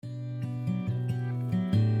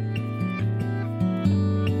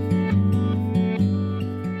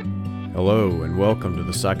Hello and welcome to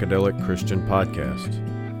the Psychedelic Christian Podcast,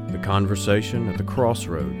 the conversation at the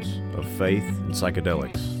crossroads of faith and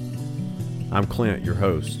psychedelics. I'm Clint, your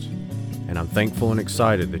host, and I'm thankful and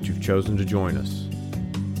excited that you've chosen to join us.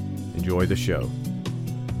 Enjoy the show.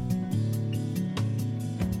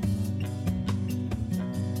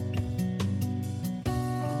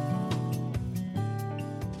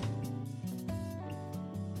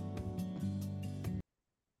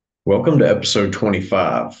 Welcome to episode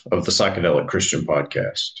 25 of the Psychedelic Christian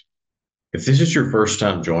Podcast. If this is your first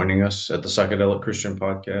time joining us at the Psychedelic Christian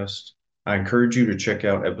Podcast, I encourage you to check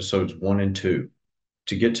out episodes 1 and 2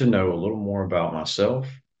 to get to know a little more about myself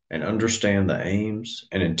and understand the aims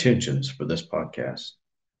and intentions for this podcast.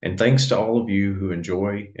 And thanks to all of you who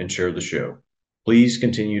enjoy and share the show. Please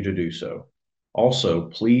continue to do so. Also,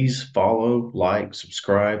 please follow, like,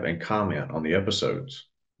 subscribe, and comment on the episodes.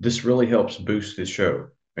 This really helps boost the show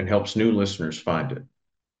and helps new listeners find it.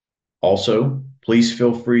 Also, please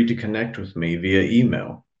feel free to connect with me via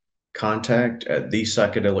email,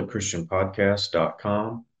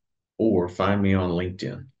 contact@thepsychedelicchristianpodcast.com, or find me on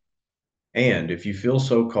LinkedIn. And if you feel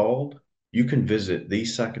so called, you can visit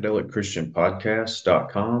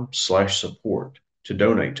thepsychedelicchristianpodcast.com/support to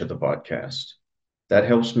donate to the podcast. That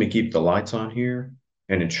helps me keep the lights on here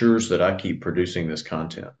and ensures that I keep producing this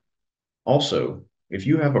content. Also, if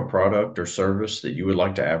you have a product or service that you would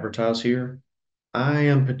like to advertise here, I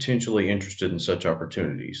am potentially interested in such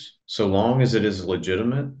opportunities, so long as it is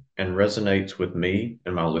legitimate and resonates with me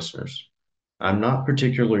and my listeners. I'm not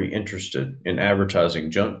particularly interested in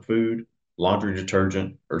advertising junk food, laundry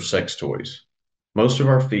detergent, or sex toys. Most of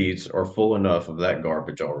our feeds are full enough of that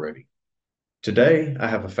garbage already. Today, I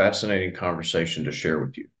have a fascinating conversation to share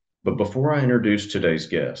with you. But before I introduce today's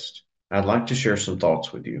guest, I'd like to share some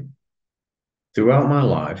thoughts with you. Throughout my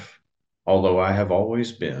life, although I have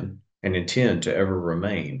always been and intend to ever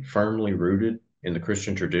remain firmly rooted in the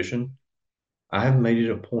Christian tradition, I have made it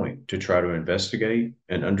a point to try to investigate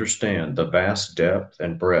and understand the vast depth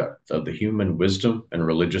and breadth of the human wisdom and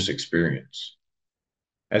religious experience.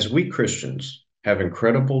 As we Christians have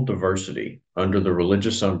incredible diversity under the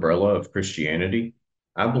religious umbrella of Christianity,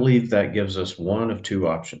 I believe that gives us one of two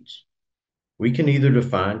options. We can either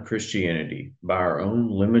define Christianity by our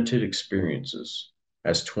own limited experiences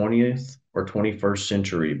as 20th or 21st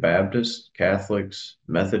century Baptists, Catholics,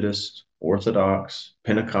 Methodists, Orthodox,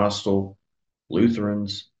 Pentecostal,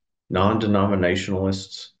 Lutherans,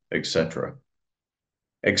 non-denominationalists, etc.,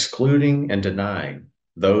 excluding and denying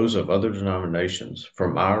those of other denominations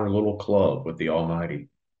from our little club with the Almighty.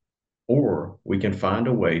 Or we can find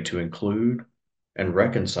a way to include and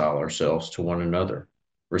reconcile ourselves to one another,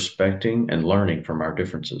 respecting and learning from our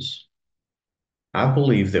differences. I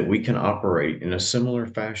believe that we can operate in a similar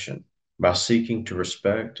fashion by seeking to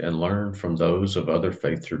respect and learn from those of other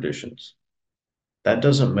faith traditions. That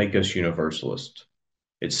doesn't make us universalists.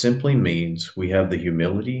 It simply means we have the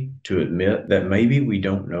humility to admit that maybe we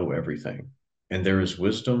don't know everything, and there is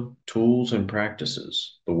wisdom, tools, and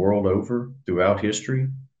practices the world over throughout history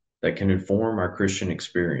that can inform our Christian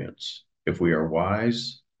experience if we are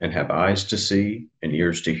wise and have eyes to see and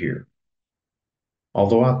ears to hear.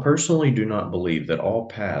 Although I personally do not believe that all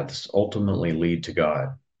paths ultimately lead to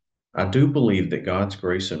God, I do believe that God's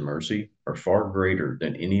grace and mercy are far greater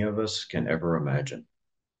than any of us can ever imagine.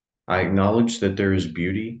 I acknowledge that there is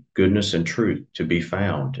beauty, goodness, and truth to be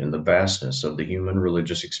found in the vastness of the human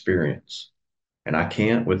religious experience, and I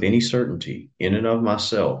can't with any certainty, in and of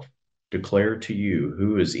myself, declare to you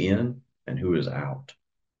who is in and who is out.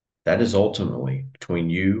 That is ultimately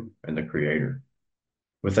between you and the Creator.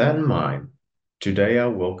 With that in mind, today I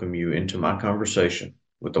welcome you into my conversation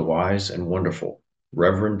with the wise and wonderful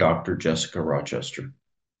Reverend Dr. Jessica Rochester.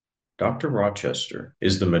 Dr. Rochester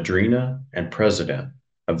is the Madrina and President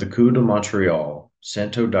of the Coup de Montreal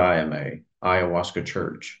Santo Daime Ayahuasca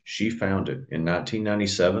Church she founded in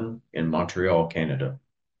 1997 in Montreal, Canada.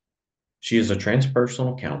 She is a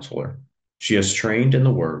transpersonal counselor. She is trained in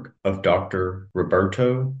the work of Dr.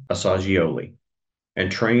 Roberto Assagioli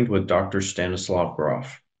and trained with Dr. Stanislav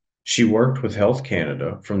Grof. She worked with Health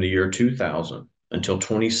Canada from the year 2000 until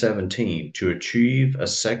 2017 to achieve a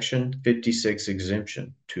Section 56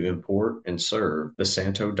 exemption to import and serve the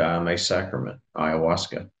Santo Daime sacrament,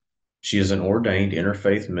 ayahuasca. She is an ordained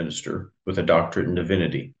interfaith minister with a doctorate in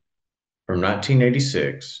divinity. From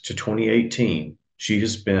 1986 to 2018, she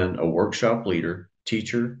has been a workshop leader,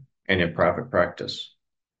 teacher, and in private practice.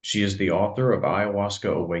 She is the author of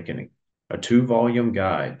Ayahuasca Awakening, a 2-volume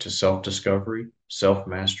guide to self-discovery,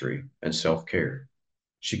 self-mastery, and self-care.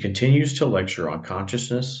 She continues to lecture on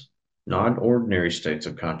consciousness, non-ordinary states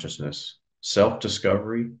of consciousness,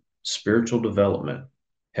 self-discovery, spiritual development,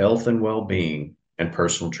 health and well-being, and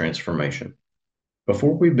personal transformation.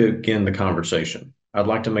 Before we begin the conversation, I'd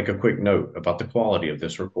like to make a quick note about the quality of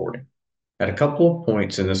this recording. At a couple of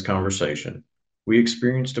points in this conversation, we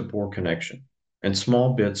experienced a poor connection, and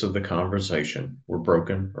small bits of the conversation were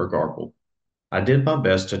broken or garbled. I did my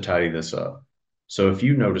best to tidy this up, so if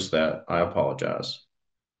you notice that, I apologize.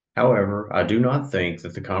 However, I do not think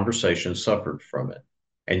that the conversation suffered from it,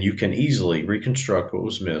 and you can easily reconstruct what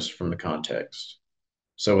was missed from the context.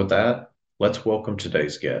 So, with that, let's welcome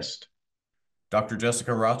today's guest. Dr.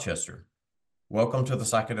 Jessica Rochester, welcome to the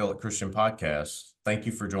Psychedelic Christian Podcast. Thank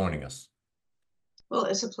you for joining us. Well,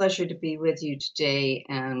 it's a pleasure to be with you today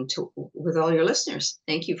and with all your listeners.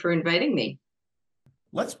 Thank you for inviting me.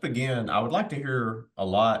 Let's begin. I would like to hear a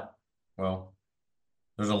lot. Well,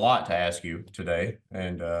 there's a lot to ask you today,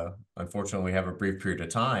 and unfortunately, we have a brief period of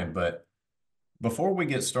time. But before we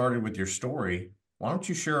get started with your story, why don't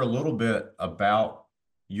you share a little bit about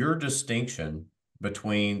your distinction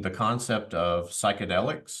between the concept of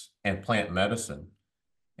psychedelics and plant medicine?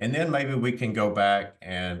 And then maybe we can go back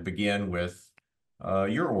and begin with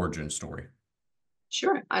your origin story.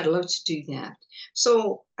 Sure, I'd love to do that.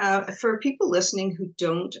 So for people listening who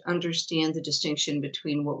don't understand the distinction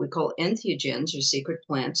between what we call entheogens, or sacred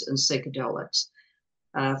plants, and psychedelics,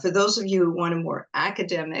 for those of you who want a more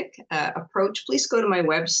academic approach, please go to my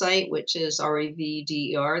website, which is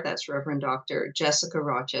REVDER, that's Reverend Dr.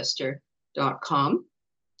 JessicaRochester.com.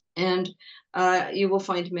 And you will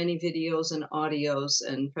find many videos and audios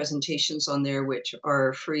and presentations on there, which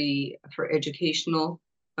are free for educational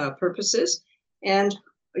purposes. And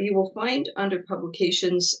you will find under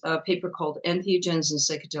publications a paper called Entheogens and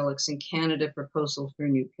Psychedelics in Canada, Proposal for a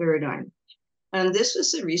New Paradigm. And this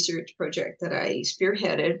was a research project that I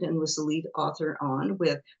spearheaded and was the lead author on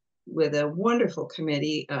with a wonderful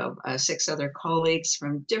committee of 6 other colleagues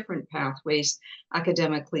from different pathways,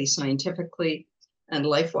 academically, scientifically, and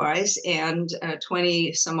life-wise, and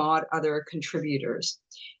 20 some odd other contributors.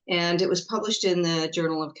 And it was published in the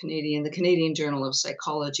Canadian Journal of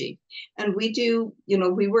Psychology. And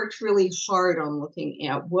we worked really hard on looking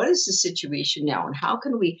at what is the situation now and how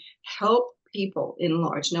can we help people in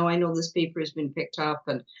large. Now, I know this paper has been picked up,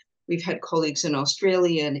 and we've had colleagues in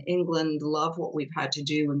Australia and England love what we've had to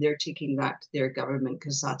do, and they're taking that to their government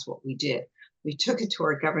because that's what we did. We took it to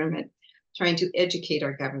our government, trying to educate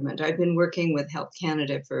our government. I've been working with Health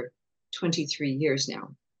Canada for 23 years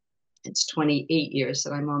now. It's 28 years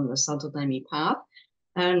that I'm on the Santo-Daime path,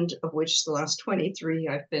 and of which the last 23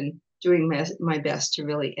 I've been doing my best to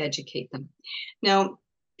really educate them. Now,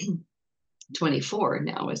 24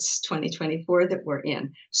 now, it's 2024 that we're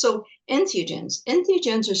in. So entheogens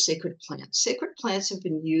are sacred plants. Sacred plants have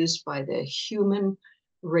been used by the human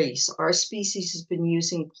race. Our species has been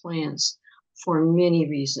using plants for many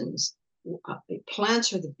reasons.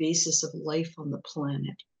 Plants are the basis of life on the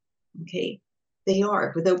planet. Okay, they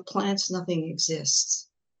are. Without plants, nothing exists.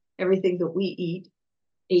 Everything that we eat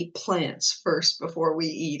plants first before we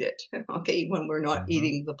eat it, okay, when we're not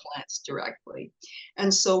eating the plants directly.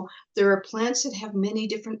 And so there are plants that have many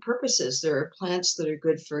different purposes. There are plants that are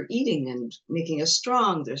good for eating and making us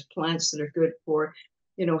strong. There's plants that are good for,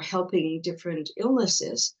 helping different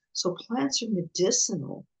illnesses. So plants are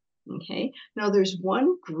medicinal, okay? Now there's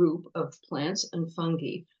one group of plants and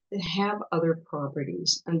fungi that have other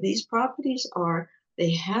properties. And these properties are,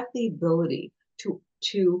 they have the ability to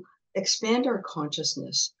expand our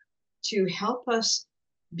consciousness, to help us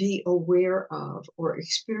be aware of or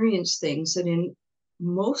experience things that in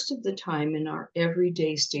most of the time in our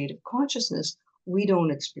everyday state of consciousness, we don't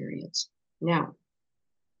experience. Now,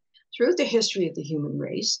 throughout the history of the human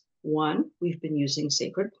race, we've been using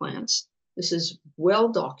sacred plants. This is well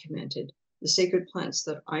documented. The sacred plants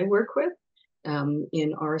that I work with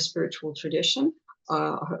in our spiritual tradition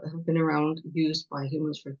have been around, used by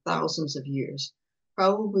humans for thousands of years.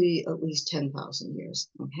 Probably at least 10,000 years,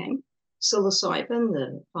 okay? Psilocybin,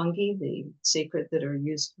 the fungi, the sacred that are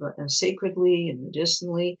used sacredly and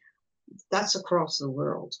medicinally, that's across the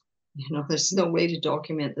world. There's no way to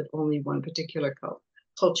document that only one particular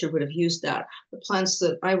culture would have used that. The plants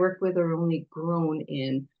that I work with are only grown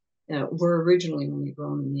were originally only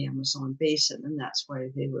grown in the Amazon basin, and that's why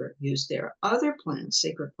they were used there. Other plants,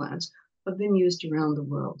 sacred plants, have been used around the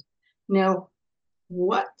world. Now,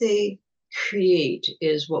 what they create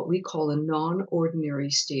is what we call a non-ordinary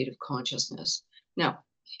state of consciousness. Now,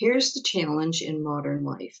 here's the challenge in modern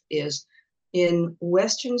life is in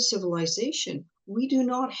Western civilization, we do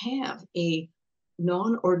not have a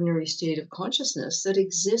non-ordinary state of consciousness that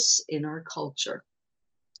exists in our culture.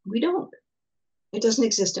 We don't. It doesn't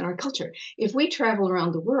exist in our culture. If we travel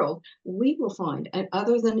around the world, we will find, and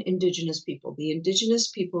other than Indigenous people, the Indigenous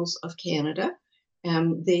peoples of Canada,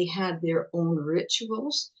 they had their own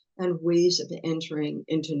rituals and ways of entering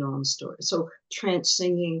into non-story. So trance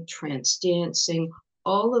singing, trance dancing,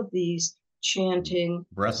 all of these chanting,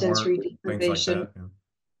 Breath sensory work, things like deprivation, that. Yeah.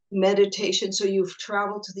 meditation. So you've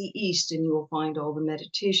traveled to the East and you will find all the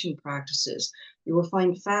meditation practices. You will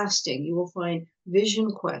find fasting. You will find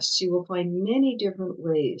vision quests. You will find many different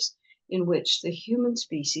ways in which the human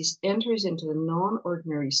species enters into the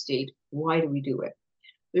non-ordinary state. Why do we do it?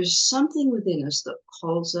 There's something within us that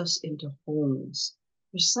calls us into wholeness.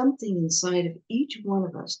 There's something inside of each one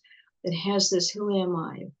of us that has this, who am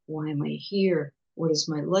I? Why am I here? What is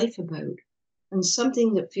my life about? And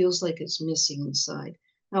something that feels like it's missing inside.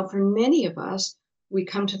 Now, for many of us, we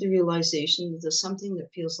come to the realization that something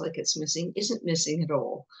that feels like it's missing isn't missing at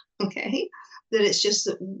all, okay? That it's just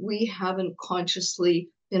that we haven't consciously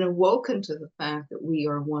been awoken to the fact that we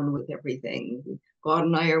are one with everything. God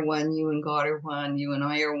and I are one, you and God are one, you and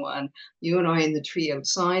I are one, you and I in the tree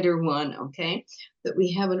outside are one, okay? That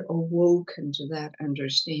we haven't awoken to that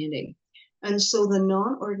understanding. And so the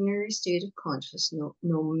non-ordinary state of consciousness,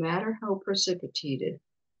 no matter how precipitated,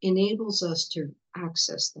 enables us to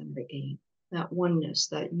access that again, that oneness,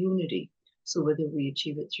 that unity. So whether we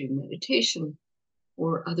achieve it through meditation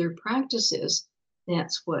or other practices,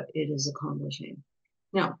 that's what it is accomplishing.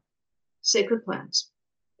 Now, sacred plants.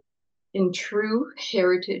 In true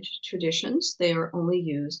heritage traditions, they are only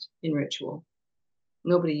used in ritual.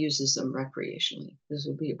 Nobody uses them recreationally. This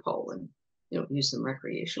would be appalling. You don't use them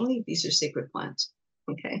recreationally. These are sacred plants.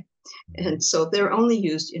 Okay. And so they're only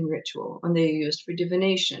used in ritual, and they're used for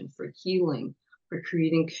divination, for healing, for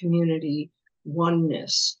creating community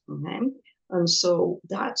oneness. Okay. And so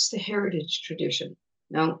that's the heritage tradition.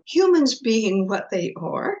 Now, humans being what they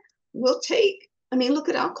are, will take, I mean, look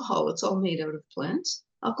at alcohol. It's all made out of plants.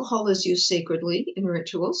 Alcohol is used sacredly in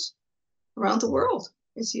rituals around the world.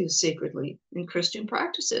 It's used sacredly in Christian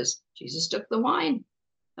practices. Jesus took the wine.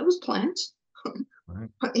 That was plants. Right.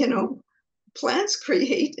 You know, plants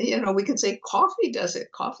create, we can say coffee does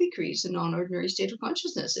it. Coffee creates a non-ordinary state of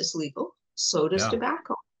consciousness. It's legal. So does Yeah.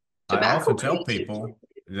 tobacco. I Tobacco often tell creates it. people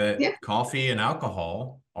Yeah, that coffee and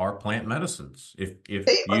alcohol are plant medicines if used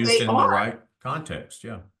they in the are. right context.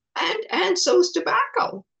 Yeah. And so is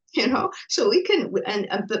tobacco, so we can,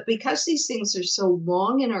 but because these things are so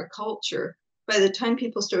long in our culture, by the time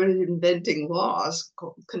people started inventing laws,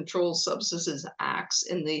 controlled substances acts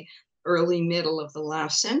in the early middle of the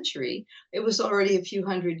last century, it was already a few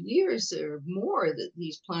hundred years or more that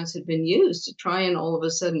these plants had been used to try and all of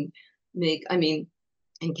a sudden make, I mean,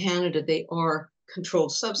 in Canada they are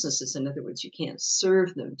controlled substances. In other words, you can't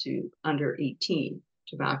serve them to under 18,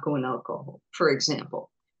 tobacco and alcohol, for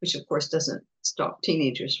example, which of course doesn't stop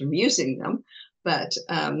teenagers from using them, but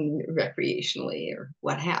recreationally or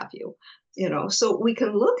what have you. So we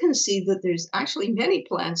can look and see that there's actually many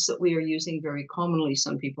plants that we are using very commonly,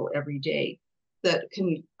 some people every day, that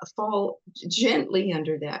can fall gently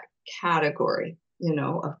under that category,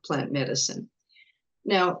 of plant medicine.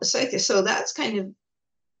 Now, so that's kind of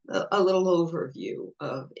a little overview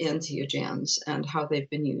of entheogens and how they've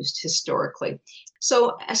been used historically.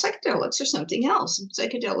 So psychedelics are something else.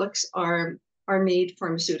 Psychedelics are made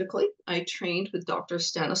pharmaceutically. I trained with Dr.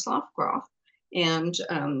 Stanislav Grof, and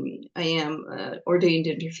I am an ordained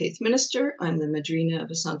interfaith minister. I'm the madrina of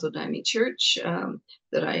a Santo Daime church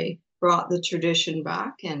that I brought the tradition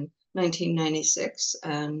back in 1996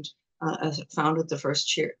 and founded the first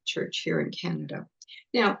church here in Canada.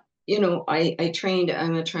 Now, I trained,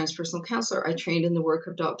 I'm a transpersonal counselor. I trained in the work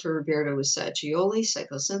of Dr. Roberto Saggioli,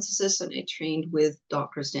 psychosynthesis, and I trained with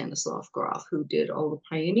Dr. Stanislav Grof, who did all the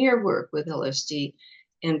pioneer work with LSD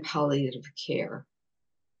and palliative care.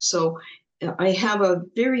 So I have a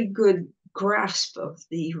very good grasp of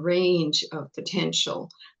the range of potential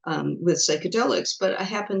with psychedelics, but I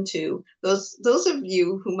happen to, those of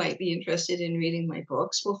you who might be interested in reading my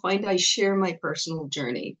books will find I share my personal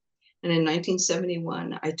journey. And in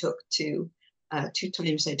 1971, I took two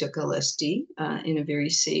times I took LSD in a very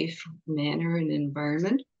safe manner and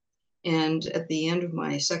environment. And at the end of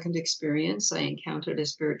my second experience, I encountered a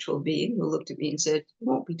spiritual being who looked at me and said, "You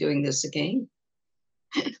won't be doing this again."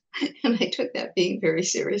 And I took that being very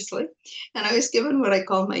seriously. And I was given what I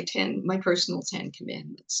call my personal 10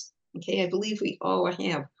 commandments. Okay, I believe we all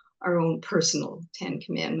have our own personal 10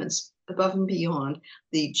 commandments above and beyond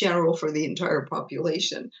the general for the entire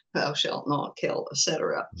population, thou shalt not kill,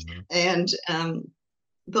 etc. Mm-hmm. And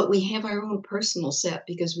but we have our own personal set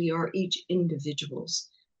because we are each individuals.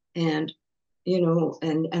 And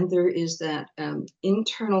and there is that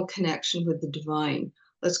internal connection with the divine.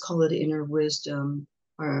 Let's call it inner wisdom,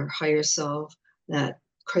 our higher self, that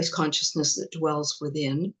Christ consciousness that dwells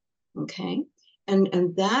within. Okay.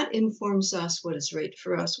 And that informs us what is right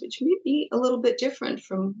for us, which may be a little bit different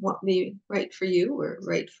from what may be right for you or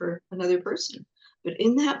right for another person. But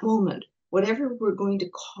in that moment, whatever we're going to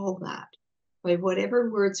call that, by whatever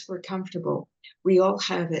words we're comfortable, we all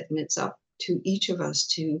have it, and it's up to each of us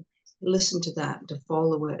to listen to that, to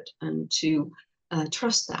follow it, and to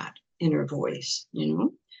trust that inner voice.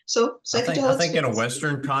 So I psychedelics think in a fits.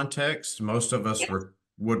 Western context, most of us Yes.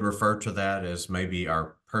 would refer to that as maybe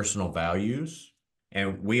our personal values.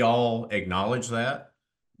 And we all acknowledge that,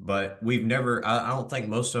 but I don't think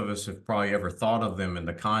most of us have probably ever thought of them in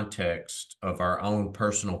the context of our own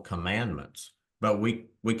personal commandments. But we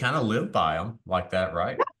kind of live by them like that,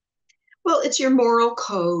 right? Well, it's your moral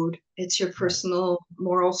code, it's your Right. personal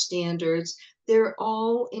moral standards. They're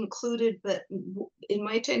all included, but in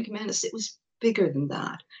my Ten Commandments, it was bigger than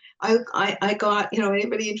that. I got,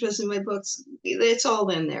 anybody interested in my books, it's all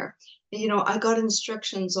in there. I got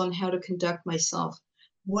instructions on how to conduct myself,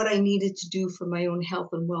 what I needed to do for my own health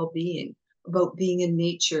and well-being, about being in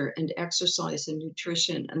nature and exercise and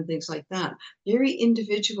nutrition and things like that. Very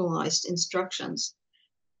individualized instructions.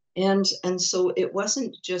 And so it was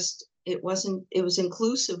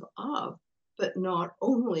inclusive of, but not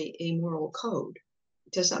only a moral code.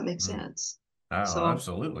 Does that make Mm. sense? Oh, So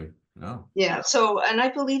absolutely. No. yeah, and I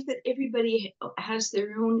believe that everybody has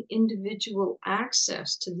their own individual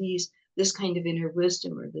access to this kind of inner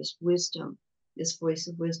wisdom, or this wisdom, this voice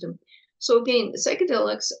of wisdom. So again,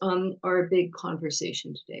 psychedelics are a big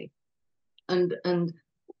conversation today. And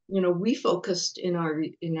we focused in our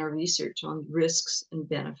research on risks and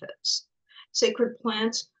benefits. Sacred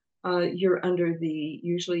plants,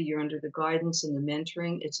 usually you're under the guidance and the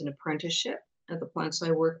mentoring. It's an apprenticeship at the plants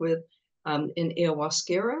I work with. In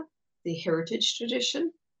Ayahuasca, the heritage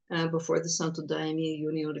tradition, before the Santo Daime,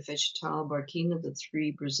 União de Vegetal, Barquina, the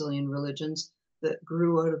three Brazilian religions that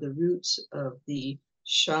grew out of the roots of the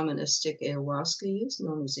shamanistic ayahuasca,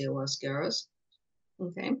 known as ayahuascaras.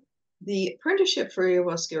 Okay. The apprenticeship for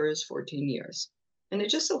ayahuasca is 14 years. And it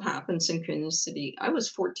just so happens, synchronicity, I was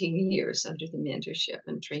 14 years under the mentorship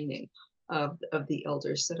and training of the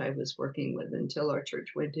elders that I was working with until our church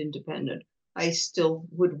went independent. I still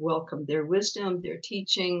would welcome their wisdom, their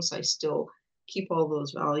teachings. I still keep all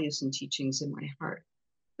those values and teachings in my heart.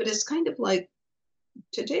 But it's kind of like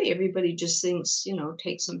today, everybody just thinks,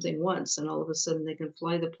 take something once and all of a sudden they can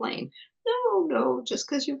fly the plane. No, no, just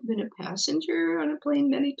because you've been a passenger on a plane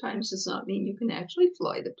many times does not mean you can actually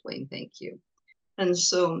fly the plane. Thank you. And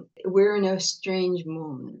so we're in a strange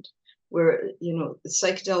moment where, the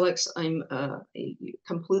psychedelics, I'm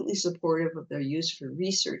completely supportive of their use for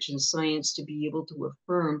research and science to be able to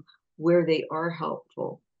affirm where they are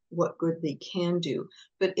helpful, what good they can do.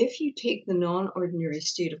 But if you take the non-ordinary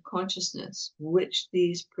state of consciousness, which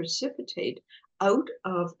these precipitate, out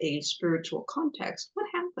of a spiritual context, what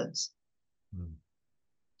happens? Mm.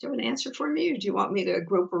 Do you have an answer for me, or do you want me to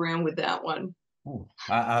grope around with that one? Ooh.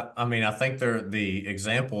 I mean, I think the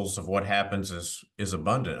examples of what happens is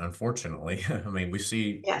abundant, unfortunately. I mean, we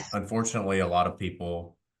see, Yes. unfortunately, a lot of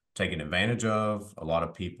people taken advantage of, a lot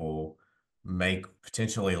of people make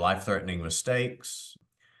potentially life-threatening mistakes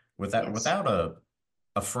Yes. without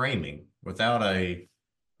a framing, without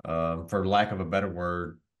for lack of a better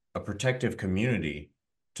word, a protective community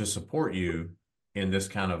to support you in this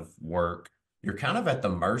kind of work. You're kind of at the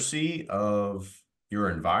mercy of your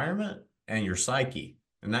environment and your psyche.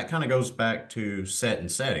 And that kind of goes back to set and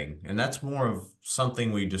setting. And that's more of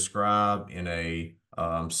something we describe in a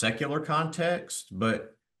secular context,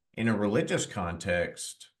 but in a religious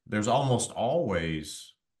context, there's almost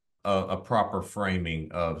always a proper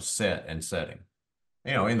framing of set and setting.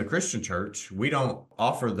 In the Christian church, we don't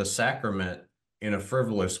offer the sacrament in a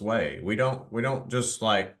frivolous way. We don't just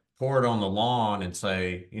like pour it on the lawn and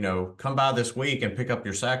say, come by this week and pick up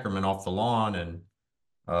your sacrament off the lawn and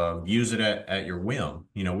use it at your whim.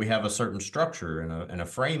 We have a certain structure and a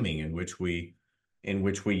framing in which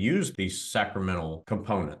we use these sacramental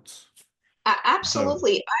components. So,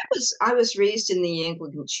 Absolutely. I was raised in the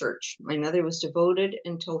Anglican Church. My mother was devoted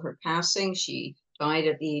until her passing. She died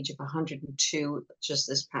at the age of 102 just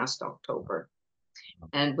this past October.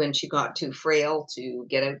 And when she got too frail to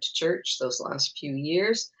get out to church those last few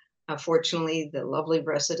years, fortunately, the lovely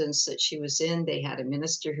residence that she was in, they had a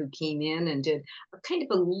minister who came in and did a kind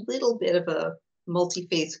of a little bit of a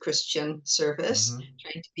multi-faith Christian service, mhm.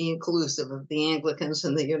 trying to be inclusive of the Anglicans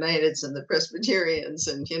and the Uniteds and the Presbyterians,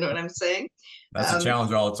 and you know what I'm saying? That's a Um,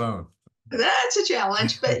 challenge all its own. That's a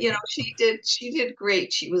challenge, but she did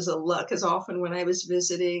great. She was a luck, because often when I was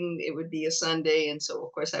visiting, it would be a Sunday, and so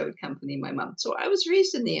of course I would accompany my mom. So I was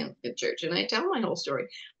raised in the Anglican church, and I tell my whole story.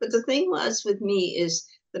 But the thing was with me is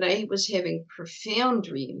that I was having profound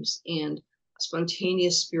dreams and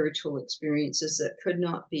spontaneous spiritual experiences that could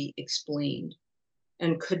not be explained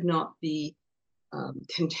and could not be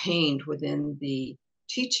contained within the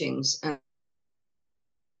teachings and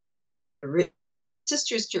the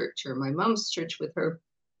sister's church or my mom's church with her,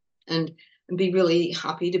 and be really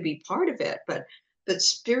happy to be part of it. But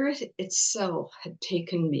spirit itself had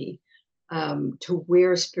taken me to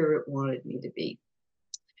where spirit wanted me to be.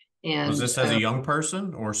 Was And this as a young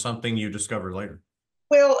person or something you discovered later?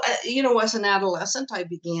 well, as an adolescent, I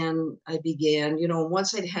began,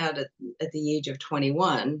 once I'd had at the age of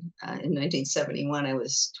 21, in 1971, I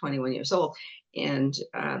was 21 years old, and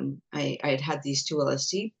I'd had these two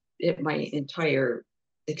LSD. My entire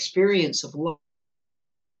experience of life,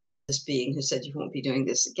 this being who said, you won't be doing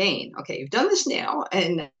this again. Okay, you've done this now.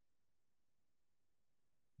 And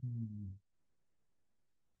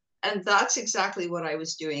that's exactly what I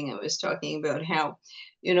was doing. I was talking about how,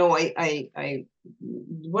 I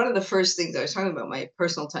one of the first things I was talking about, my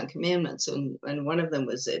personal 10 commandments, and one of them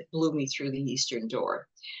was it blew me through the Eastern door.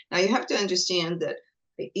 Now you have to understand that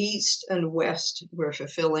the East and West were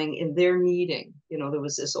fulfilling in their meeting. There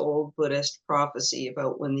was this old Buddhist prophecy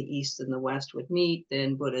about when the East and the West would meet,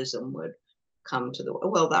 then Buddhism would come to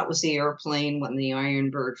well, that was the airplane when the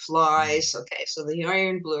iron bird flies. Okay, so the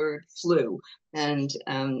iron bird flew, and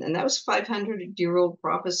that was 500-year-old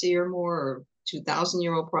prophecy or more, or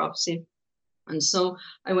 2,000-year-old prophecy. And so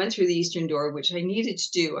I went through the Eastern door, which I needed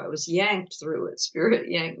to do. I was yanked through it. Spirit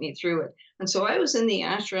yanked me through it. And so I was in the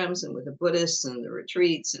ashrams and with the Buddhists and the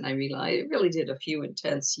retreats, and I really did a few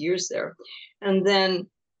intense years there. And then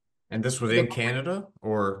And this was the in Canada,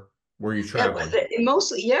 or were you yeah, traveling?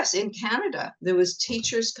 mostly, yes, in Canada. There was Okay.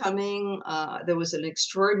 teachers coming. There was an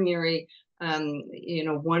extraordinary,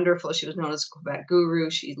 wonderful. She was known as Quebec guru.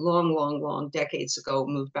 She long, long, long decades ago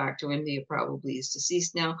moved back to India. Probably is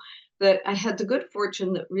deceased now. But I had the good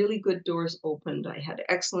fortune that really good doors opened. I had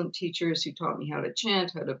excellent teachers who taught me how to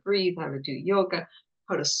chant, how to breathe, how to do yoga,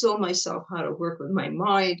 how to still myself, how to work with my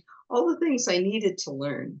mind, all the things I needed to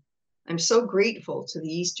learn. I'm so grateful to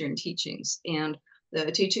the Eastern teachings, and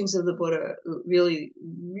the teachings of the Buddha really,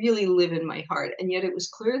 really live in my heart. And yet it was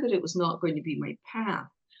clear that it was not going to be my path,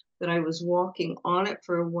 that I was walking on it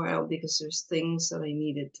for a while because there's things that I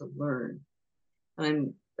needed to learn. And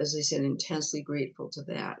I'm, as I said, intensely grateful to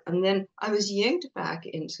that. And then I was yanked back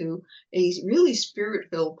into a really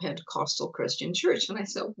spirit-filled Pentecostal Christian church. And I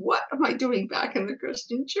said, what am I doing back in the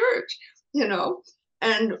Christian church? You know?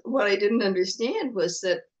 And what I didn't understand was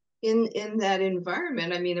that in that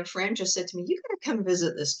environment, I mean, a friend just said to me, you gotta come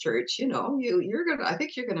visit this church, I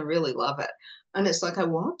think you're gonna really love it. And it's like I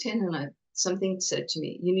walked in and something said to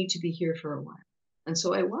me, you need to be here for a while. And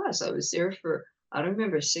so I was there for, I don't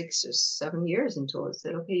remember, 6 or 7 years until it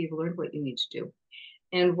said, okay, you've learned what you need to do.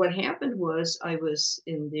 And what happened was I was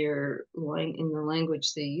in the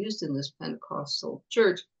language they used in this Pentecostal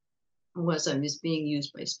church, was I was being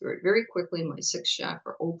used by spirit. Very quickly, my sixth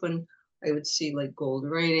chakra opened. I would see like gold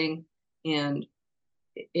writing, and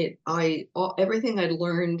everything I'd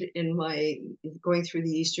learned in my going through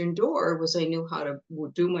the Eastern door was I knew how to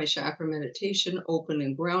do my chakra meditation, open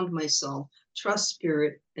and ground myself, trust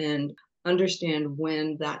spirit, and understand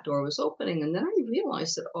when that door was opening. And then I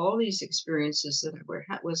realized that all these experiences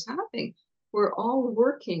that was having were all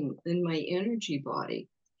working in my energy body.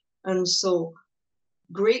 And so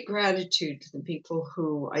great gratitude to the people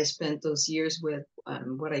who I spent those years with,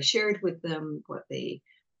 what I shared with them, what they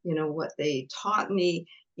taught me.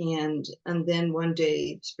 And then one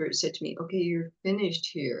day Spirit said to me, okay, you're finished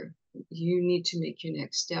here. You need to make your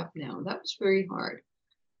next step now. That was very hard.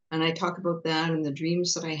 And I talk about that and the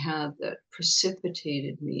dreams that I had that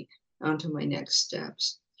precipitated me onto my next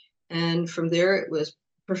steps. And from there, it was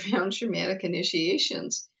profound traumatic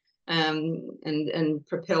initiations, and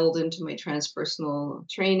propelled into my transpersonal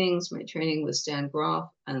trainings. My training was Dan Groff,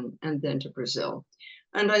 and then to Brazil.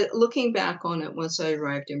 And looking back on it, once I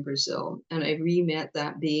arrived in Brazil, and I re-met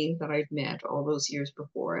that being that I'd met all those years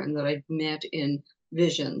before, and that I'd met in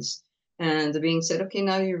visions. And the being said, okay,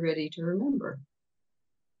 now you're ready to remember.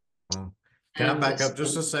 Well, can I And back up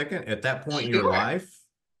just a second? At that point in your sure. life,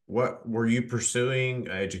 what were you pursuing?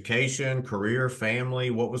 Education, career, family?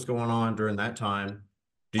 What was going on during that time?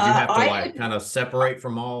 Did you have to I like had, kind of separate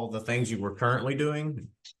from all the things you were currently doing?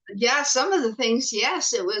 yeah, some of the things,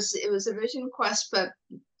 yes, it was a vision quest, but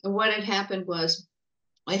what had happened was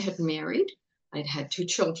I had married, I'd had two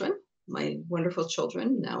children, my wonderful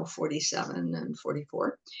children, now 47 and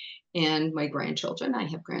 44, and my grandchildren. I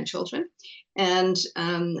have grandchildren, and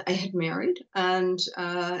I had married, and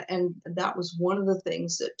that was one of the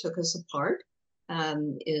things that took us apart.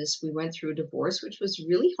 Is we went through a divorce, which was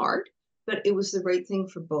really hard, but it was the right thing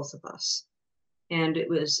for both of us. And it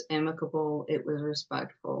was amicable, it was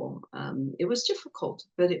respectful, it was difficult,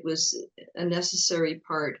 but it was a necessary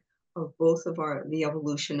part of both of the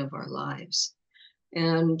evolution of our lives.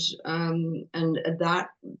 And that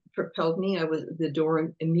propelled me. The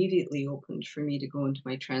door immediately opened for me to go into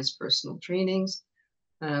my transpersonal trainings.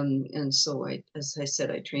 And so as I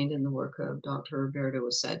said, I trained in the work of Dr. Roberto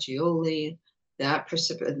Assagioli.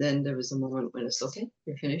 Then there was a moment when it's okay,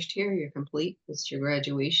 you're finished here, you're complete, it's your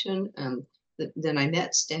graduation. Then I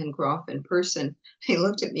met Stan Groff in person. He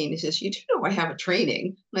looked at me and he says, "You do know I have a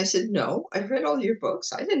training?" And I said, "No, I've read all your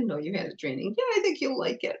books. I didn't know you had a training." "Yeah, I think you'll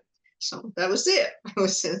like it." So that was it. I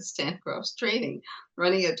was in Stan Groff's training,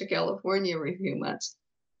 running it to California every few months.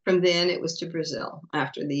 From then, it was to Brazil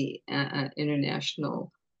after the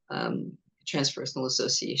International Transpersonal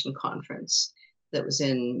Association Conference that was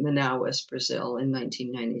in Manaus, Brazil in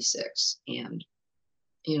 1996. And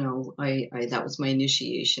that was my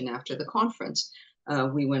initiation after the conference.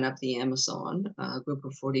 We went up the Amazon, a group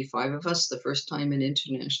of 45 of us, the first time an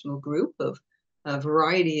international group of a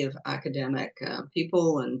variety of academic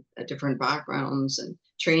people and different backgrounds and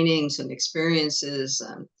trainings and experiences.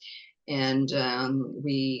 Our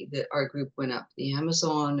group went up the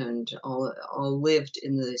Amazon and all lived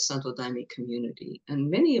in the Santo Daime community.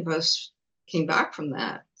 And many of us came back from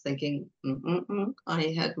that thinking,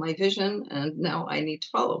 I had my vision and now I need to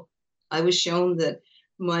follow. I was shown that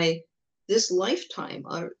this lifetime,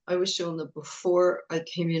 I was shown that before I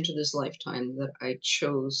came into this lifetime that I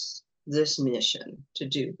chose this mission to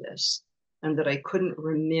do this, and that I couldn't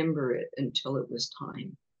remember it until it was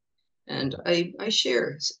time. And I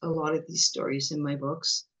share a lot of these stories in my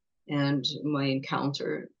books, and my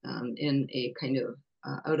encounter in a kind of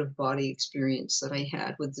out-of-body experience that I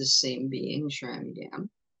had with this same being, Sharamidam,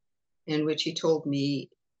 in which he told me,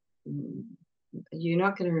 "You're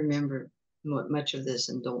not going to remember much of this,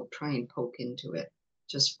 and don't try and poke into it.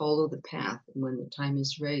 Just follow the path, and when the time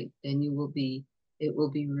is right, then it will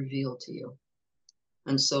be revealed to you."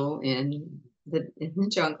 And so in the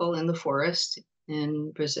jungle, in the forest in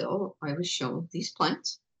Brazil, I was shown these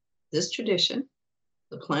plants, this tradition.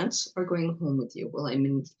 The plants are going home with you. Well, I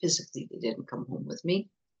mean, physically, they didn't come home with me.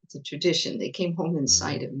 It's a tradition. They came home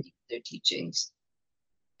inside of me, their teachings.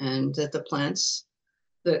 And that the plants,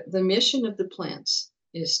 the mission of the plants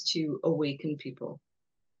is to awaken people.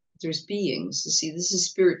 There's beings. You see, this is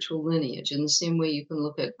spiritual lineage. In the same way you can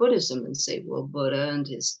look at Buddhism and say, well, Buddha and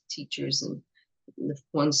his teachers and the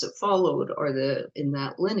ones that followed are in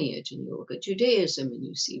that lineage. And you look at Judaism and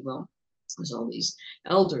you see, well, there's all these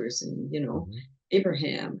elders and,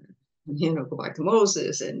 Abraham, go back to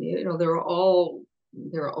Moses, and, they're all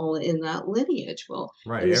in that lineage. Well,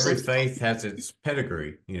 right. Every faith has its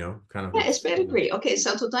pedigree, kind of yeah, it's its, pedigree. Okay,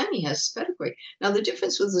 Santo Daime has pedigree. Now, the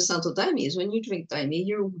difference with the Santo Daime is when you drink Daime,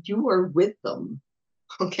 you are with them.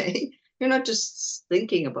 Okay, you're not just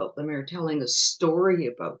thinking about them or telling a story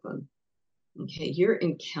about them. Okay, you're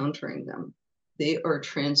encountering them. They are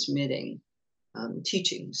transmitting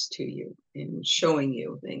teachings to you and showing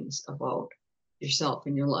you things about yourself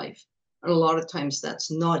and your life. And a lot of times that's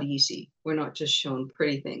not easy. We're not just shown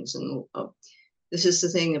pretty things. And this is the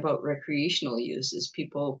thing about recreational use is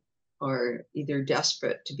people are either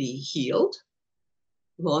desperate to be healed,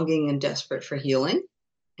 longing and desperate for healing,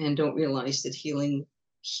 and don't realize that healing,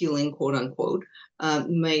 quote unquote,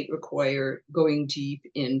 might require going deep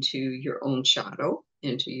into your own shadow,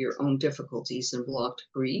 into your own difficulties and blocked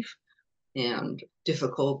grief and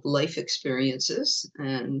difficult life experiences,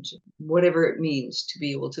 and whatever it means to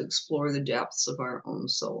be able to explore the depths of our own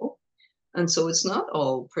soul. And so it's not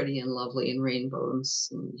all pretty and lovely and rainbows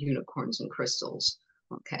and unicorns and crystals.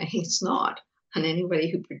 Okay, it's not. And anybody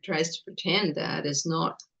who tries to pretend that does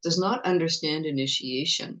not understand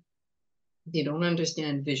initiation. They don't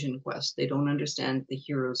understand vision quest. They don't understand the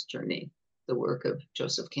hero's journey, the work of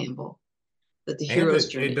Joseph Campbell. That the and hero's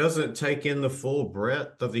it journey. doesn't take in the full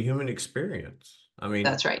breadth of the human experience. I mean,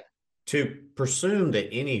 That's right. to presume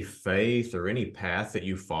that any faith or any path that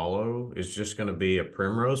you follow is just going to be a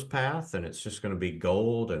primrose path and it's just going to be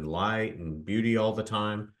gold and light and beauty all the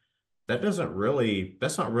time, that's not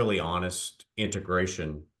really honest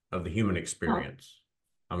integration of the human No, experience.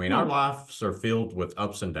 I mean, our no. lives are filled with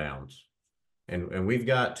ups and downs, and we've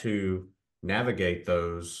got to navigate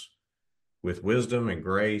those with wisdom and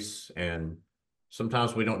grace. And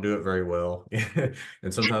sometimes we don't do it very well,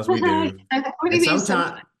 and sometimes we do. What do And you mean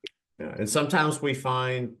sometimes? Yeah. And sometimes we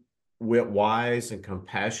find wise and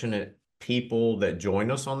compassionate people that join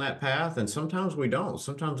us on that path, and sometimes we don't.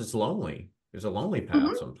 Sometimes it's lonely. It's a lonely path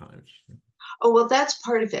Mhm. sometimes. Oh, well, that's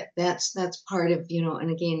part of it. That's part of,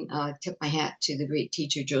 and again, tip my hat to the great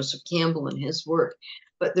teacher Joseph Campbell and his work.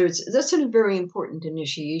 But that's a very important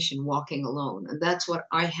initiation, walking alone. And that's what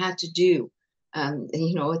I had to do, at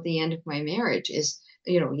the end of my marriage is,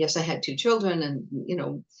 yes, I had two children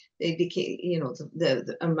and, they became,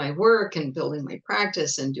 on my work and building my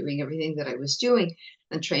practice and doing everything that I was doing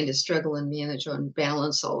and trying to struggle and manage and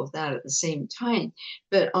balance all of that at the same time.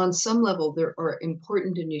 But on some level, there are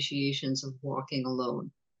important initiations of walking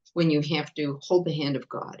alone when you have to hold the hand of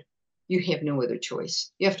God. You have no other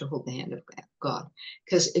choice. You have to hold the hand of God.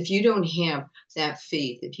 Because if you don't have that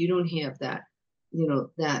faith, if you don't have that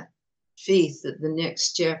faith that the next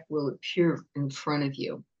step will appear in front of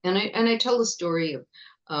you. And I tell the story of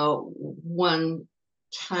one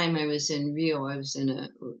time I was in Rio.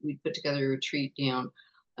 We put together a retreat down,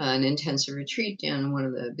 an intensive retreat down in one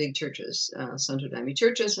of the big churches, Santo Daime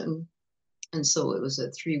churches, and so it was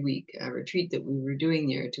a 3 week retreat that we were doing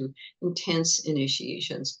there to intense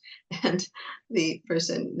initiations. And the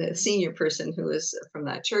senior person who was from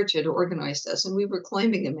that church had organized us, and we were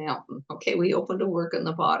climbing a mountain. Okay, we opened a work on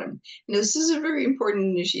the bottom. This is a very important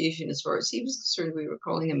initiation as far as he was concerned. We were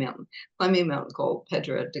climbing a mountain called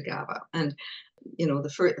Pedra de Gava. And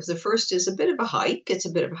the first is a bit of a hike. It's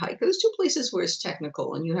a bit of a hike. There's two places where it's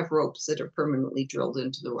technical and you have ropes that are permanently drilled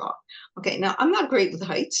into the rock. Okay, now I'm not great with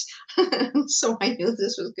heights, so I knew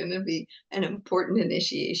this was going to be an important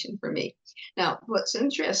initiation for me. Now, what's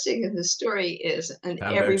interesting in this story is, and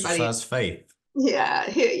Time to everybody, exercise faith. yeah,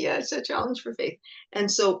 yeah, it's a challenge for faith. And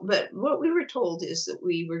so, but what we were told is that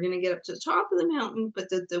we were going to get up to the top of the mountain, but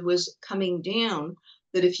that there was coming down,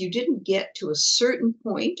 that if you didn't get to a certain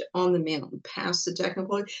point on the mountain past the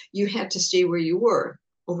technical, you had to stay where you were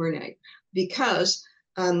overnight because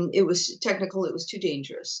it was technical, it was too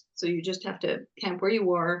dangerous. So you just have to camp where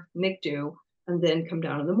you are, make do, and then come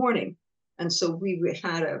down in the morning. And so we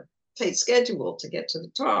had a tight schedule to get to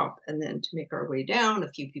the top and then to make our way down. A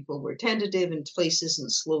few people were tentative in places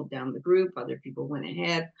and slowed down the group. Other people went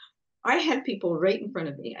ahead. I had people right in front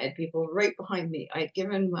of me. I had people right behind me. I had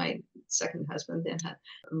given my second husband then had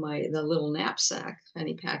the little knapsack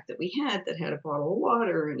fanny pack that we had that had a bottle of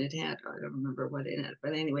water and it had, I don't remember what in it,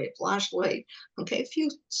 but anyway, a flashlight. Okay, a few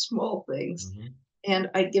small things. Mm-hmm. And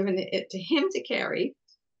I'd given it to him to carry.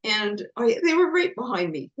 And they were right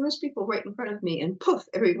behind me. There was people right in front of me, and poof,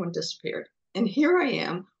 everyone disappeared. And here I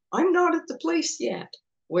am. I'm not at the place yet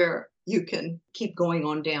where you can keep going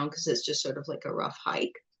on down because it's just sort of like a rough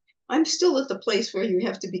hike. I'm still at the place where you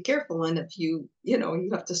have to be careful, and if you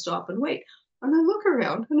have to stop and wait. And I look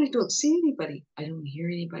around and I don't see anybody. I don't hear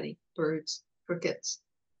anybody. Birds, crickets,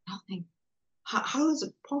 nothing. How is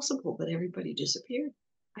it possible that everybody disappeared?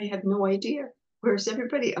 I have no idea. Where's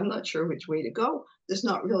everybody? I'm not sure which way to go. There's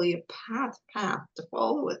not really a path to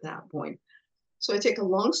follow at that point. So I take a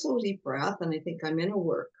long, slow, deep breath, and I think I'm in a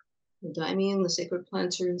work. The Daime and the sacred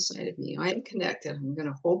plants are inside of me. I am connected. I'm going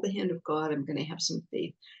to hold the hand of God. I'm going to have some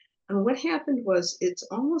faith. And what happened was, it's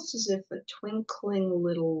almost as if a twinkling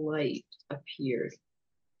little light appeared,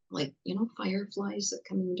 like fireflies that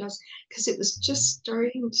come in the dusk, because it was just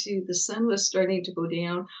the sun was starting to go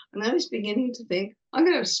down, and I was beginning to think, I'm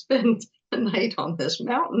going to spend the night on this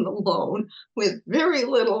mountain alone with very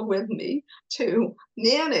little with me to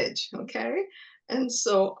manage. Okay, and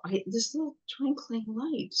so this little twinkling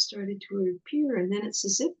light started to appear, and then it's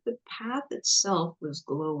as if the path itself was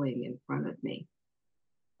glowing in front of me.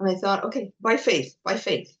 And I thought, okay, by faith,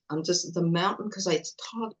 I'm just the mountain, because I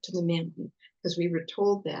talked to the mountain, because we were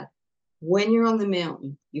told that when you're on the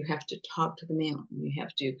mountain, you have to talk to the mountain.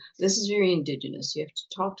 This is very indigenous. You have to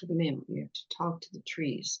talk to the mountain. You have to talk to the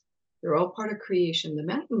trees. They're all part of creation. The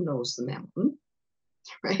mountain knows the mountain,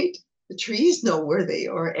 right? The trees know where they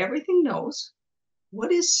are. Everything knows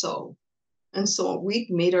what is so. And so we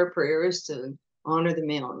made our prayers to honor the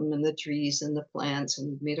mountain and the trees and the plants, and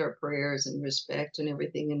we've made our prayers and respect and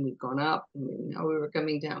everything. And we've gone up, and now we were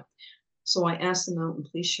coming down. So I asked the mountain,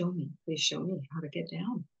 please show me how to get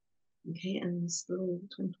down. Okay, and this little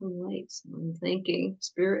twinkling lights. And I'm thanking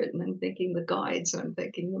spirit, and I'm thanking the guides, and I'm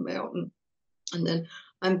thanking the mountain. And then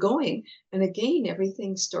I'm going, and again,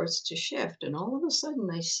 everything starts to shift. And all of a sudden,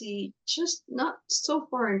 I see, just not so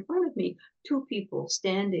far in front of me, two people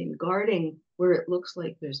standing, guarding where it looks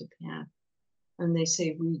like there's a path. And they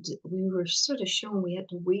say, we were sort of shown we had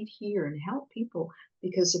to wait here and help people,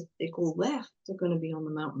 because if they go left, they're going to be on the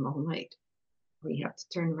mountain all night. We have to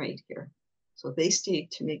turn right here. So they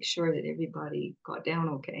stayed to make sure that everybody got down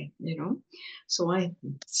okay, you know. So I'm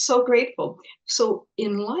so grateful. So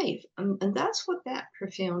in life, and that's what that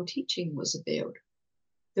profound teaching was about.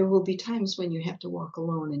 There will be times when you have to walk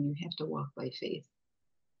alone and you have to walk by faith.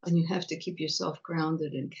 And you have to keep yourself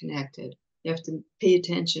grounded and connected. You have to pay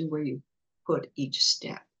attention where you put each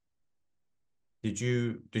step. Did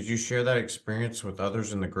you share that experience with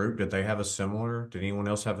others in the group? Did anyone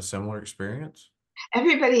else have a similar experience?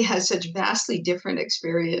 Everybody has such vastly different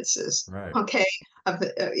experiences. Right. Okay.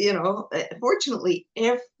 Fortunately,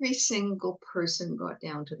 every single person got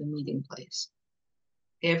down to the meeting place.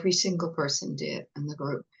 Every single person did in the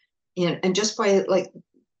group. And just by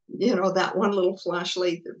that one little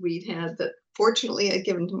flashlight that we'd had that fortunately I'd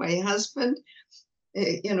given to my husband,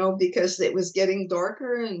 because it was getting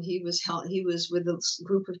darker and he was with a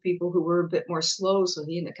group of people who were a bit more slow. So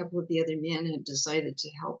he and a couple of the other men had decided to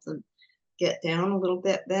help them get down a little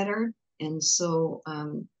bit better. And so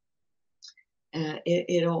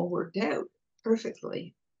it all worked out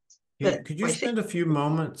perfectly. But Could you by faith, spend a few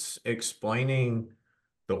moments explaining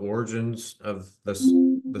the origins of the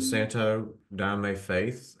Santo Daime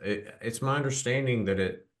faith? It's my understanding that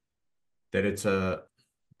it's a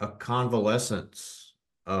convalescence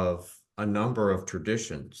of a number of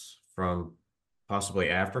traditions from possibly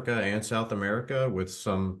Africa and South America with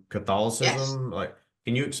some yes, Catholicism. Like,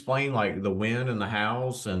 can you explain like the when and the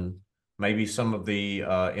hows and maybe some of the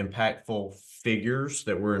impactful figures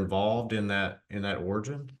that were involved in that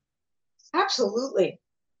origin? absolutely.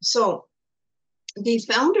 So the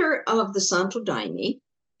founder of the Santo Daime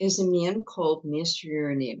is a man called Maestro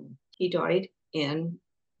Ireneo. He died in,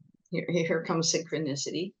 here comes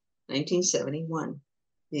synchronicity, 1971.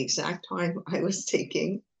 The exact time I was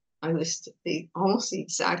taking, almost the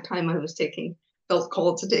exact time I was taking, felt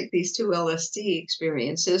called to take these two LSD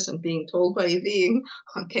experiences and being told by a being,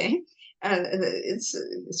 okay? And it's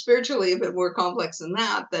spiritually a bit more complex than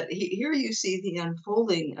that, but here you see the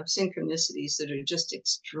unfolding of synchronicities that are just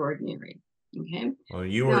extraordinary, okay? Well,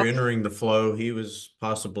 you were Now, entering the flow. He was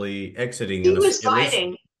possibly exiting he in was at least,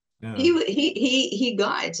 guiding. yeah. He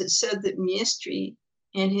guides. It said that Maestri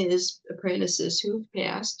and his apprentices who've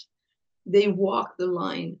passed, they walk the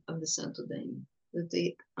line of the Santo Daime. That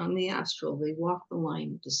they on the astral, they walk the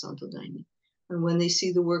line of the Santo Daime. And when they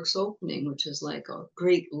see the works opening, which is like a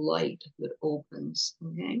great light that opens,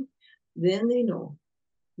 okay, then they know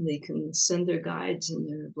they can send their guides and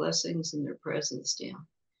their blessings and their presence down.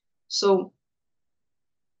 So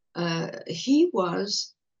he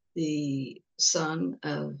was the son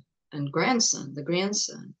of and grandson, the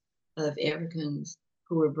grandson of Africans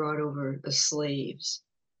who were brought over as slaves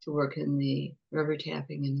to work in the rubber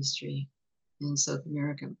tapping industry in South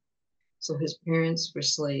America. So his parents were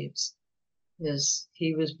slaves.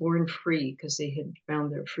 He was born free because they had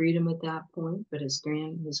found their freedom at that point, but his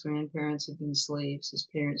grandparents had been slaves. His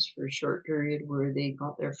parents for a short period where they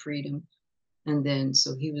got their freedom, and then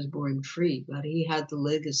so he was born free, but he had the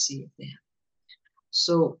legacy of that.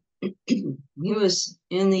 So he was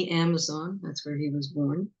in the Amazon, that's where he was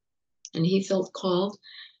born, and he felt called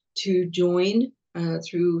to join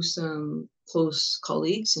through some close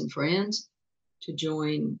colleagues and friends to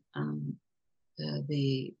join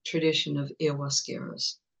the tradition of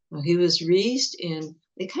Ayahuasqueras. Now, he was raised in,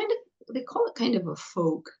 they call it kind of a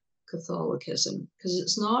folk Catholicism because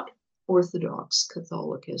it's not Orthodox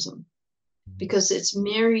Catholicism because it's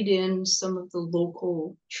married in some of the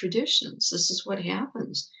local traditions. This is what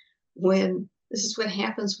happens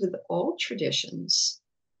with all traditions.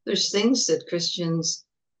 There's things that Christians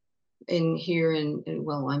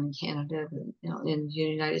well, I'm in Canada, but, in the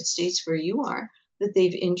United States where you are, that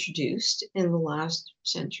they've introduced in the last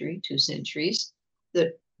century, 2 centuries,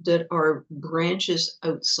 that are branches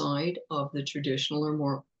outside of the traditional or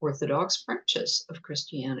more orthodox branches of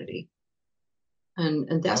Christianity.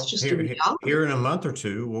 And that's Well, just a reality. here in a month or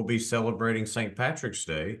two, we'll be celebrating St. Patrick's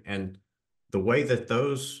Day, and the way that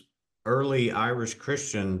those early Irish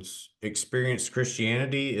Christians experienced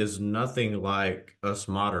Christianity is nothing like us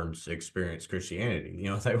moderns experience Christianity.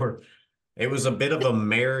 It was a bit of a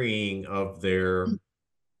marrying of their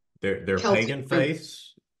Celtic pagan roots.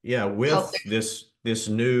 faiths, yeah, with Celtic. this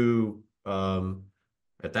new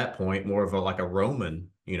at that point more of a like a Roman,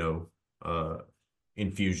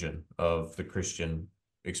 infusion of the Christian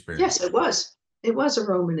Yes, experience. it was. It was a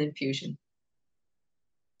Roman infusion.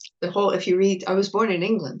 If you read, I was born in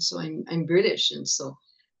England, so I'm British, and so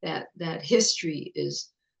that history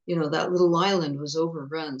is, that little island was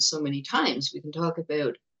overrun so many times. We can talk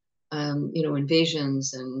about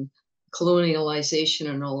invasions and colonialization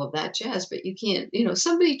and all of that jazz, but you can't,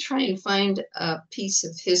 somebody try and find a piece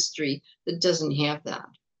of history that doesn't have that.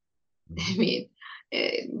 I mean,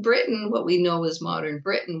 Britain, what we know as modern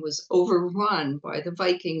Britain, was overrun by the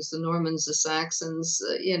Vikings, the Normans, the Saxons,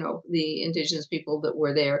 the indigenous people that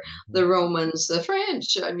were there, Mhm. the Romans, the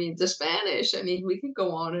French, I mean, the Spanish. I mean, we could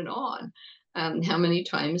go on and on. How many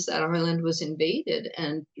times that island was invaded,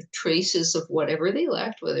 and traces of whatever they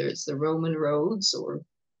left, whether it's the Roman roads or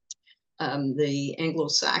the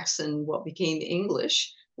Anglo-Saxon, what became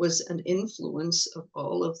English, was an influence of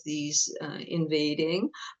all of these invading,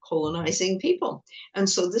 colonizing people. And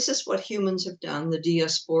so this is what humans have done, the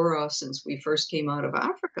diaspora, since we first came out of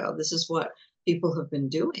Africa. This is what people have been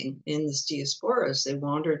doing in this diaspora. As they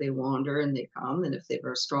wander, and they come. And if they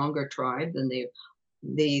are a stronger tribe, then they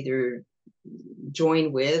either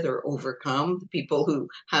join with or overcome the people who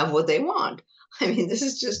have what they want. I mean, this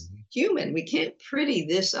is just Mhm. human. We can't pretty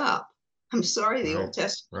this up. I'm sorry, the Right, Old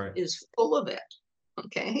Testament right. is full of it.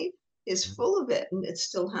 Okay, is Mhm. full of it, and it's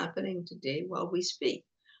still happening today while we speak.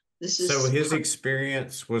 This So is his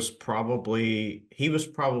experience was probably he was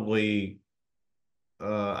probably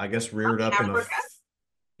I guess reared up Africa.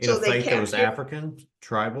 in a So they faith that was captured. African,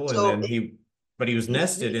 tribal, and So then but he was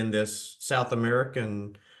nested he, in this South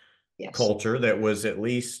American yes, culture that was at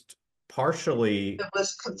least partially it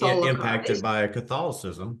was Catholicized. impacted by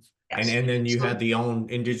Catholicism. Yes. And then you So had the own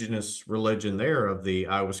indigenous religion there of the yes,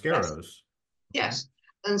 Iwascaros. Okay. yes.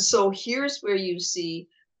 And so here's where you see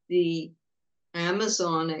the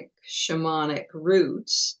Amazonic shamanic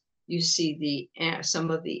roots. You see some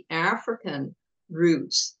of the African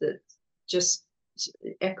roots that just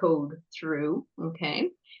echoed through. Okay,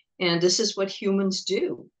 and this is what humans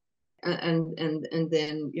do. And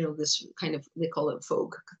then this kind of, they call it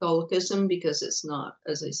folk Catholicism because it's not,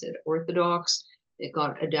 as I said, orthodox. It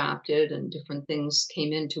got adapted and different things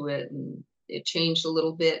came into it, and it changed a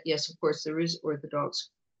little bit. Yes, of course there is Orthodox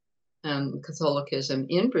Catholicism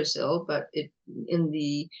in Brazil, but in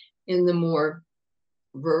the more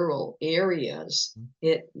rural areas,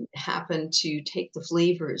 it happened to take the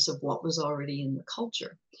flavors of what was already in the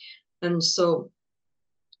culture. And so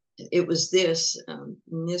it was this.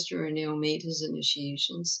 Mr. Reneo made his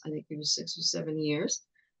initiations, I think it was 6 or 7 years,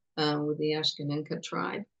 with the Ashkenenka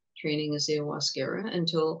tribe, training as ayahuasquera,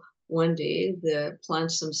 until one day the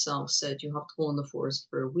plants themselves said, you have to go in the forest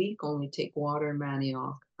for a week, only take water,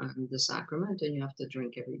 manioc, and the sacrament, and you have to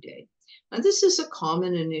drink every day. And this is a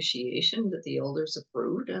common initiation that the elders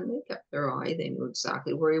approved, and they kept their eye. They knew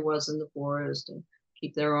exactly where he was in the forest, and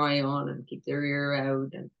keep their eye on and keep their ear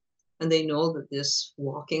out. And they know that this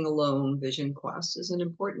walking alone vision quest is an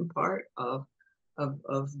important part of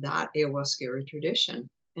that ayahuasca tradition,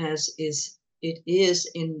 as it is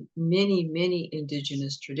in many, many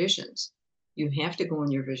indigenous traditions. You have to go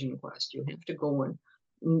on your vision quest. You have to go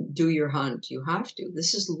and do your hunt. You have to.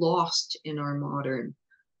 This is lost in our modern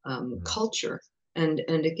Mhm. culture, and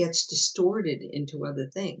it gets distorted into other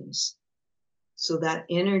things. So that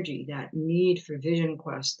energy, that need for vision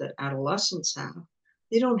quest that adolescents have,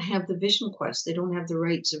 they don't have the vision quest. They don't have the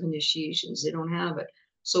rites of initiations. They don't have it.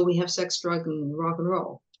 So we have sex, drug, and rock and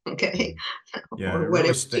roll. Okay, Yeah, or whatever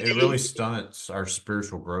it really today stunts our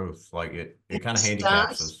spiritual growth. Like it kind of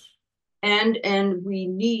handicaps starts. us. And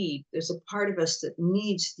there's a part of us that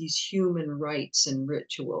needs these human rites and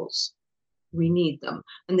rituals. We need them.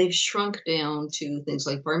 And they've shrunk down to things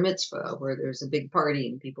like bar mitzvah, where there's a big party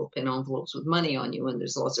and people pin envelopes with money on you and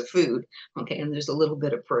there's lots of food. Okay. And there's a little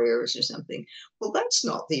bit of prayers or something. Well, that's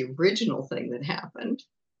not the original thing that happened.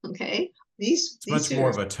 Okay. It's These much more are,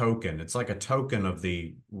 of a token. It's like a token of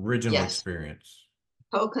the original yes, experience.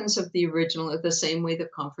 tokens of the original, the same way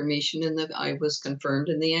that confirmation in the I was confirmed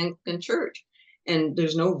in the Anglican Church. And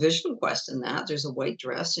there's no vision quest in that. There's a white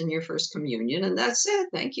dress in your first communion, and that's it.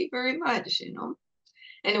 Thank you very much.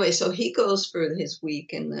 Anyway, so he goes for his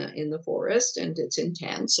week in the forest, and it's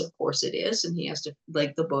intense. Of course it is. And he has to,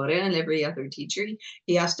 like the Buddha and every other teacher,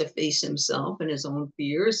 he has to face himself and his own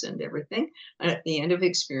fears and everything. And at the end of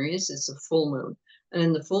experience, it's a full moon. And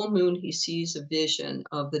in the full moon, he sees a vision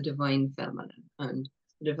of the divine feminine. And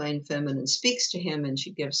the divine feminine speaks to him, and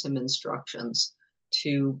she gives him instructions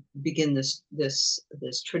to begin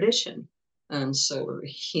this tradition. And so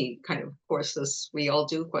he kind of course, this we all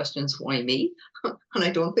do, questions, why me? And I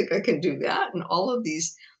don't think I can do that. And all of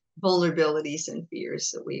these vulnerabilities and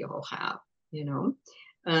fears that we all have.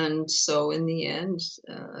 And so in the end,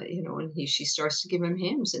 and she starts to give him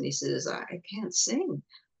hymns, and he says, I can't sing.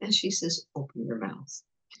 And she says, open your mouth.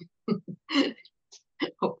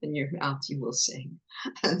 Open your mouth, you will sing.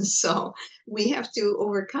 And so we have to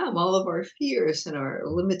overcome all of our fears and our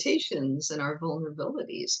limitations and our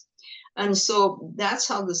vulnerabilities. And so that's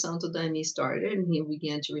how the Santo Daime started, and he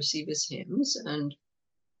began to receive his hymns. And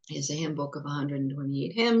is a hymn book of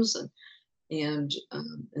 128 hymns, and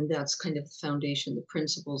that's kind of the foundation, the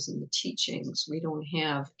principles and the teachings. We don't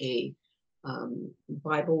have a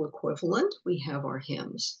Bible equivalent. We have our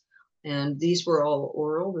hymns, and these were all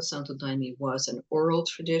oral. The Santo Daime was an oral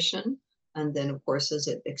tradition, and then of course as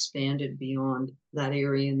it expanded beyond that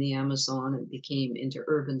area in the Amazon and became into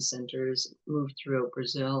urban centers, moved throughout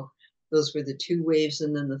Brazil. Those were the two waves,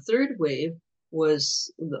 and then the third wave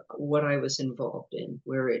was what I was involved in,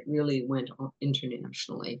 where it really went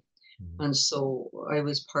internationally. And so I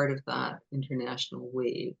was part of that international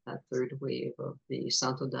wave, that third wave of the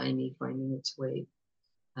Santo Daime finding its way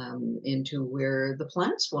into where the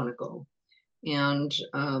plants want to go. And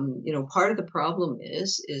part of the problem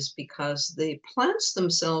is because the plants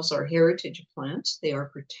themselves are heritage plants, they are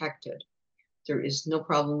protected. There is no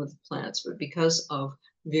problem with the plants, but because of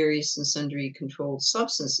various and sundry controlled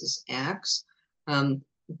substances acts,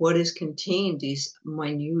 what is contained, these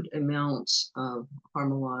minute amounts of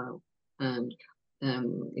harmala and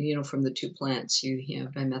from the two plants, you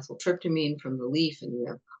have dimethyltryptamine from the leaf, and you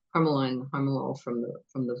have harmaline, harmalol from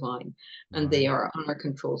the vine, and they are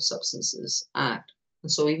uncontrolled substances act.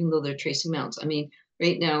 And so, even though they're trace amounts, I mean,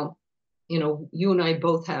 right now, you and I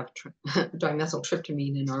both have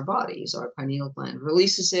dimethyltryptamine in our bodies. Our pineal gland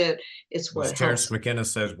releases it. It's As what Terence helps. McKenna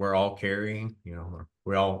says, we're all carrying.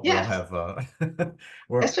 We all Yes, have.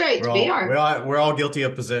 we're that's right. we're We all are. we're all guilty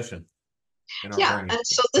of possession in our Yeah, brain. and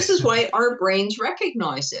so this is why our brains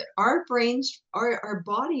recognize it. Our brains, our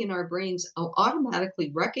body and our brains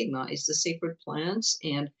automatically recognize the sacred plants.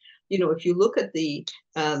 And if you look at the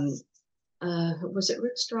was it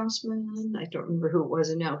Rick Strassman? I don't remember who it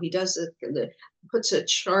was now. He does puts a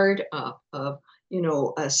chart up of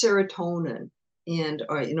serotonin and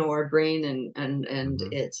our brain and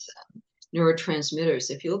its neurotransmitters.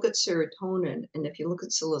 If you look at serotonin, and if you look at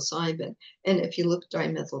psilocybin, and if you look at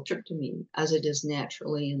dimethyltryptamine as it is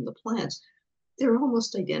naturally in the plants, they're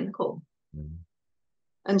almost identical.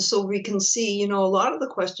 And so we can see, a lot of the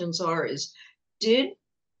questions is,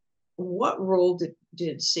 what role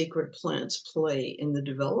did sacred plants play in the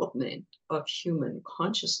development of human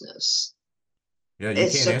consciousness? Yeah, you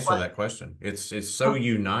It's can't just answer like, that question. It's so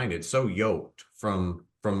united, so yoked from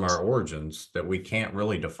our origins that we can't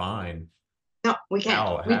really define no, we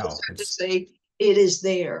can't. We just how have to it's. say it is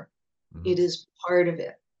there. It Mhm. is part of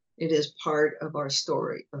it. It is part of our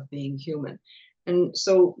story of being human. And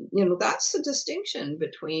so, that's the distinction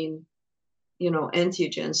between,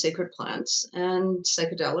 entheogens, sacred plants, and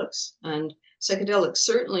psychedelics. And psychedelics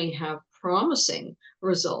certainly have promising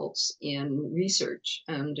results in research.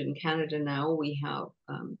 And in Canada now, we have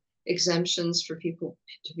exemptions for people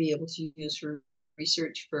to be able to use for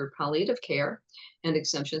research for palliative care, and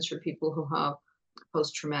exemptions for people who have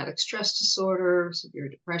post-traumatic stress disorder, severe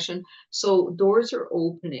depression. So doors are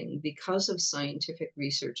opening because of scientific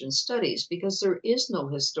research and studies, because there is no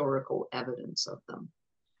historical evidence of them.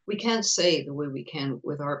 We can't say the way we can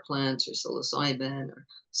with our plants or psilocybin or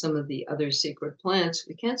some of the other sacred plants.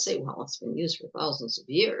 We can't say, well, it's been used for thousands of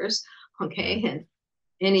years, okay? Yeah. And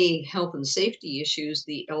any health and safety issues,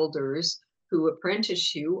 the elders who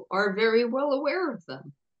apprentice you are very well aware of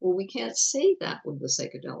them. Well, we can't say that with the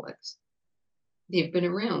psychedelics. They've been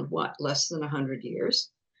around, what, less than 100 years,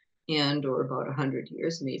 or about 100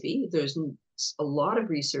 years maybe. There's a lot of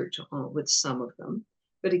research with some of them,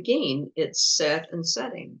 but again, it's set and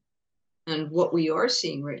setting. And what we are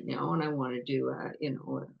seeing right now, and I want to do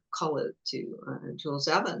call it to Jules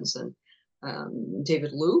Evans and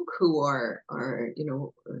David Luke, who are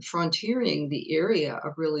frontiering the area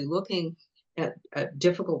of really looking at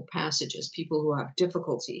difficult passages, people who have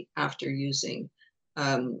difficulty after using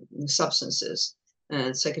substances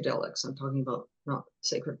and psychedelics. I'm talking about not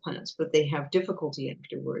sacred plants, but they have difficulty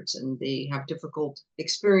afterwards, and they have difficult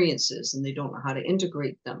experiences, and they don't know how to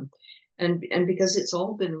integrate them. And because it's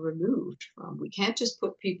all been removed from, we can't just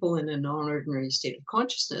put people in a non-ordinary state of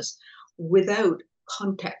consciousness without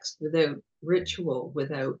context, without ritual,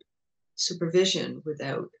 without supervision,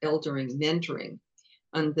 without eldering, mentoring.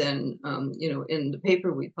 And then, in the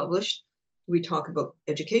paper we published, we talk about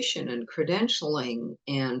education and credentialing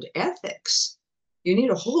and ethics. You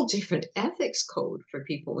need a whole different ethics code for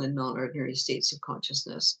people in non-ordinary states of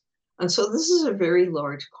consciousness. And so this is a very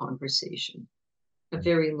large conversation, a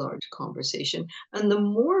very large conversation. And the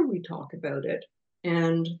more we talk about it,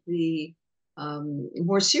 and the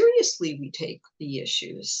more seriously we take the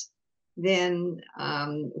issues, then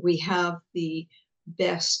we have the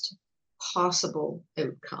best possible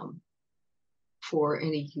outcome for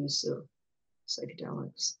any use of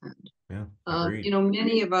psychedelics. And Yeah, agreed.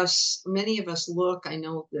 many of us look. I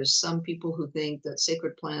know there's some people who think that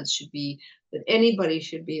sacred plants that anybody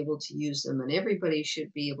should be able to use them, and everybody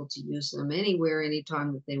should be able to use them anywhere,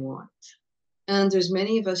 anytime that they want. And there's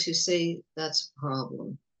many of us who say that's a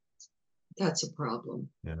problem. That's a problem.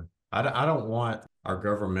 Yeah. I don't want our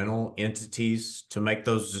governmental entities to make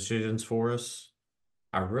those decisions for us.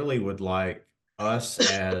 I really would like us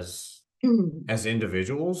as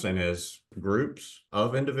individuals and as groups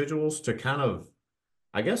of individuals to kind of,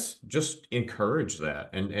 I guess, just encourage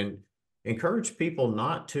that and encourage people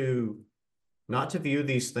not to view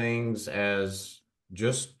these things as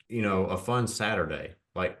just, a fun Saturday.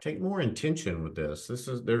 Like take more intention with this.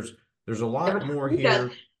 There's a Yeah, lot but more who does,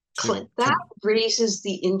 here Clint, that raises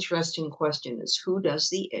the interesting question is who does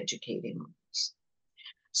the educating on this?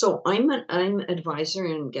 So I'm advisor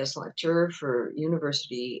and guest lecturer for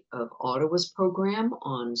University of Ottawa's program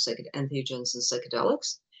on entheogens and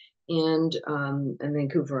psychedelics, and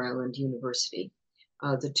Vancouver Island University,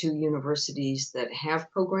 the two universities that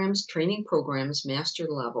have programs, training programs, master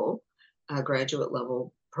level, graduate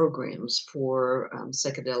level programs for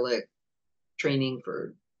psychedelic training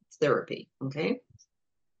for therapy. Okay,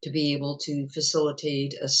 to be able to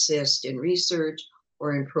facilitate, assist in research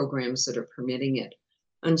or in programs that are permitting it.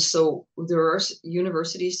 And so there are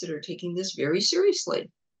universities that are taking this very seriously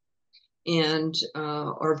and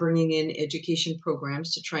are bringing in education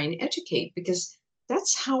programs to try and educate, because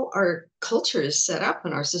that's how our culture is set up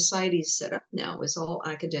and our society is set up now, is all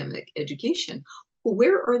academic education. Well,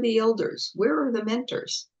 where are the elders? Where are the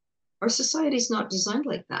mentors? Our society is not designed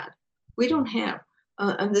like that. We don't have,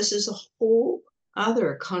 and this is a whole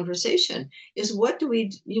other conversation, is what do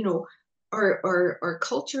we, our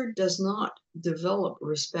culture does not develop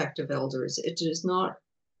respect of elders. It does not,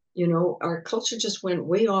 our culture just went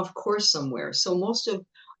way off course somewhere. So most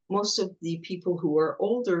of the people who are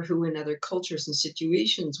older, who in other cultures and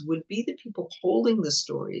situations would be the people holding the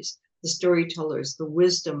stories, the storytellers, the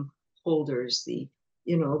wisdom holders, the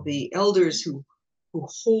elders who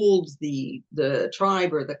hold the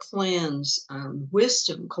tribe or the clan's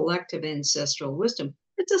wisdom, collective ancestral wisdom.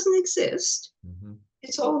 It doesn't exist. Mm-hmm.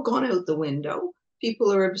 It's all gone out the window.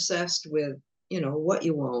 People are obsessed with, what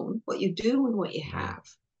you own, what you do, and what you have.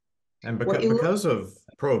 And What you because of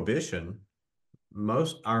prohibition,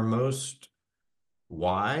 our most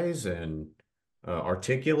wise and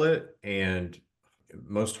articulate and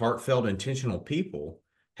most heartfelt, intentional people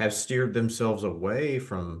have steered themselves away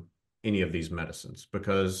from any of these medicines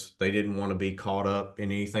because they didn't want to be caught up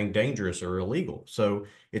in anything dangerous or illegal. So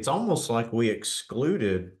it's almost like we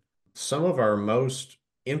excluded some of our most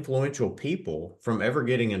influential people from ever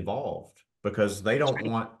getting involved because they don't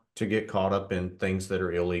want to get caught up in things that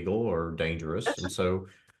are illegal or dangerous. And so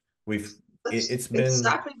we've it's been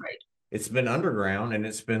exactly right. it's been underground and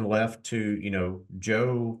it's been left to,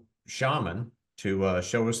 Joe Shaman to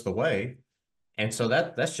show us the way. And so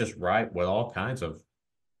that's just right with all kinds of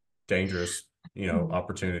dangerous,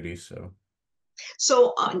 opportunities.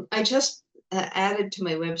 So I just added to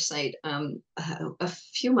my website a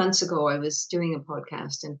few months ago. I was doing a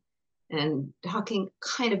podcast and talking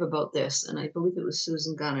kind of about this, and I believe it was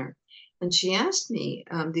Susan Gunner, and she asked me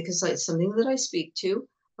because it's something that I speak to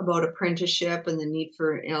about apprenticeship and the need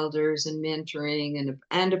for elders and mentoring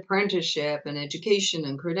and apprenticeship and education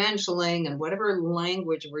and credentialing and whatever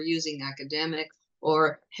language we're using, academic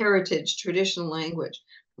or heritage, traditional language.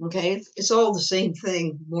 Okay, it's all the same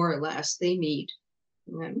thing, more or less. They meet.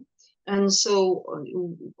 Okay? And so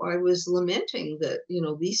I was lamenting that,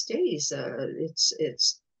 these days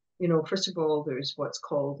it's first of all, there's what's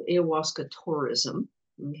called ayahuasca tourism.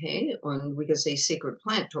 Okay, and we could say sacred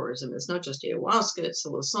plant tourism. It's not just ayahuasca; it's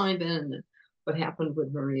psilocybin, and what happened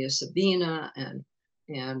with Maria Sabina,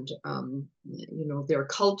 and their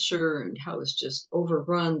culture and how it's just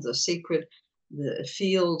overrun the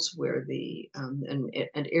fields where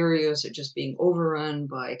and areas are just being overrun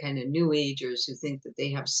by kind of new agers who think that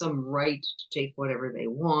they have some right to take whatever they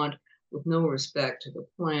want, with no respect to the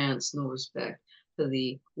plants, no respect to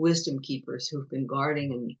the wisdom keepers who've been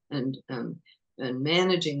guarding and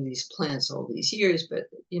managing these plants all these years. But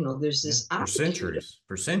there's this For attitude centuries.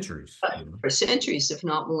 for centuries, if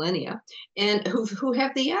not millennia, and who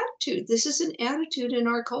have the attitude. This is an attitude in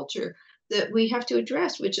our culture that we have to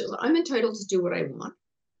address, which is I'm entitled to do what I want.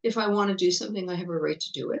 If I want to do something, I have a right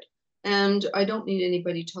to do it. And I don't need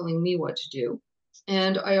anybody telling me what to do.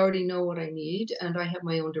 And I already know what I need, and I have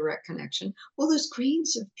my own direct connection. Well, there's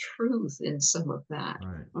grains of truth in some of that.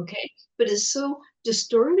 Right. Okay. But it's so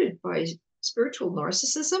distorted by spiritual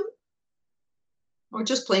narcissism or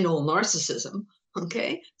just plain old narcissism,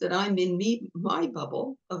 okay, that I'm in my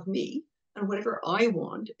bubble of me, and and whatever I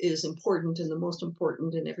want is important and the most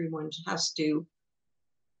important, and everyone has to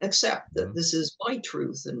accept that this is my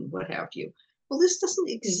truth and what have you. Well, this doesn't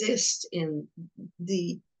exist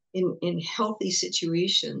the in healthy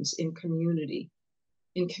situations in community.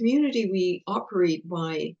 In community, we operate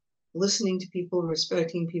by listening to people,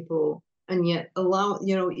 respecting people, and yet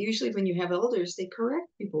usually when you have elders, they correct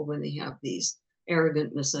people when they have these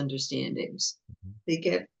arrogant misunderstandings. They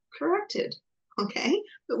get corrected, okay?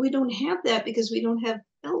 But we don't have that because we don't have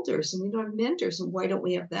elders and we don't have mentors. And why don't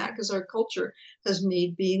we have that? Because our culture has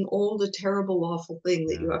made being old a terrible, awful thing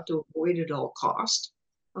that you have to avoid at all cost,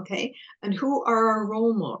 okay? And who are our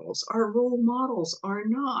role models? Our role models are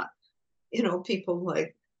not people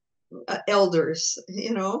like elders, they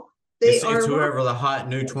It's are whoever the hot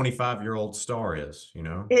new 25-year-old star is, you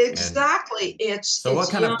know? And exactly. It's so what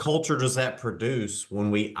it's kind young. of culture does that produce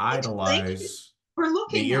when we Thank you idolize for the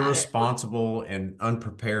looking at it. irresponsible and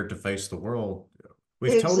unprepared to face the world?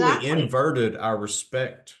 We've totally Exactly. inverted our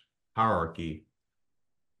respect hierarchy,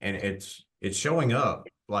 and it's showing up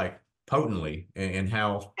like potently in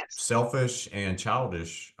how Yes. selfish and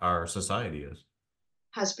childish our society is.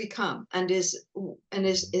 Has become and is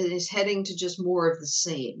heading to just more of the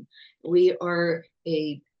same. We are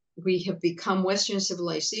a we have become Western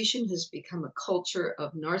civilization has become a culture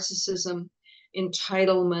of narcissism,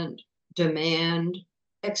 entitlement, demand,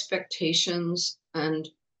 expectations, and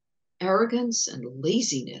arrogance and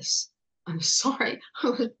laziness. I'm sorry.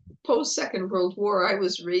 Post Second World War, I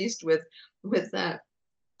was raised with that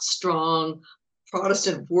strong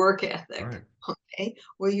Protestant work ethic. Right. Okay,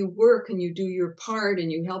 where you work and you do your part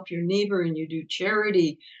and you help your neighbor and you do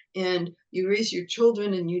charity and you raise your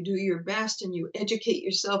children and you do your best and you educate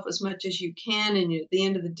yourself as much as you can, and at the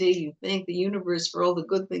end of the day you thank the universe for all the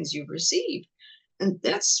good things you've received. And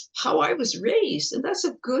that's how I was raised, and that's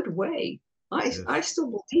a good way. I Yes.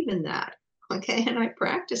 still believe in that. Okay, and I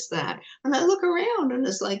practice that, and I look around and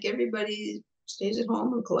it's like everybody stays at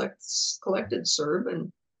home and collected serve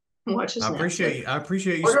and watches Netflix, I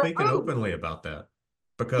appreciate you order speaking food. openly about that,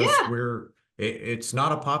 because Yeah. it's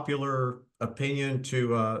not a popular opinion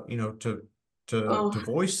to to Oh,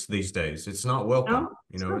 voice these days. It's not welcome. no,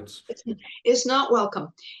 You know, it's it's not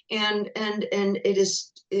welcome. And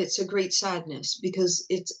it's a great sadness because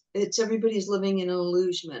it's everybody's living in an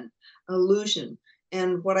illusion.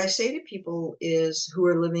 And what I say to people is who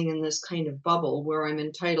are living in this kind of bubble where I'm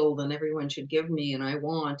entitled and everyone should give me and I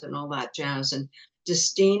want and all that jazz, and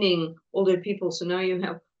disdaining older people. So now you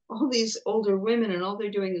have all these older women and all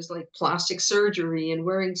they're doing is like plastic surgery and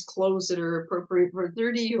wearing clothes that are appropriate for a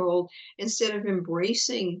 30-year-old instead of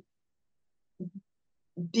embracing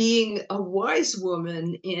being a wise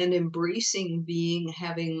woman and embracing being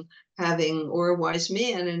having or a wise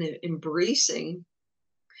man and embracing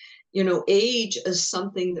age as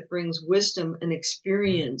something that brings wisdom and right.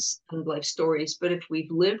 experience and life stories. But if we've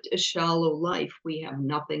lived a shallow life, we have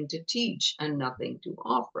nothing to teach and nothing to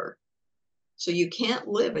offer. So you can't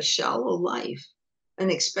live a shallow life and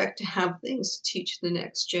expect to have things to teach the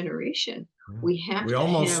next generation. Yeah. We have We to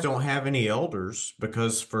almost have don't have any elders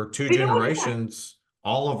because for two we don't have generations,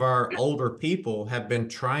 all of our older people have been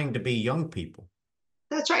trying to be young people,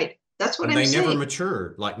 that's right. That's what and I'm they never saying.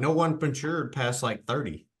 matured. Like no one matured past like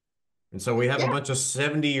 30. And so we have a Yeah. bunch of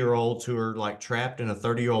 70-year-olds who are like trapped in a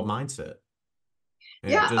 30-year-old mindset.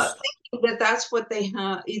 And it Yeah, just, thinking that that's what they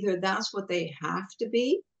have, either that's what they have to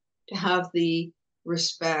be to have the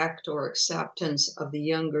respect or acceptance of the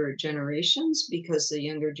younger generations, because the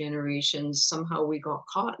younger generations somehow we got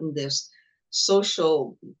caught in this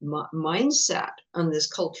social mindset and this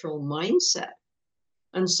cultural mindset.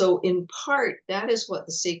 And so in part, that is what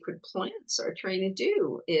the sacred plants are trying to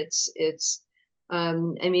do. I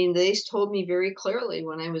mean, they told me very clearly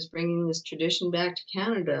when I was bringing this tradition back to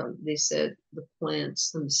Canada, they said the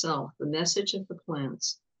plants themselves, the message of the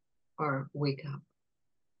plants are wake up,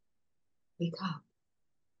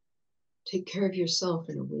 take care of yourself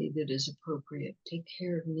in a way that is appropriate, take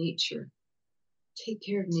care of nature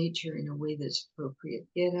in a way that's appropriate,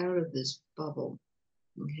 get out of this bubble,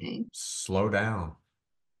 okay? slow down.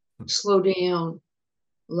 Slow down,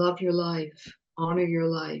 love your life,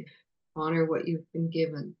 honor what you've been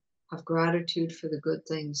given, have gratitude for the good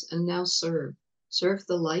things, and now serve. Serve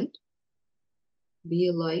the light, be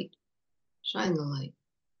a light, shine the light.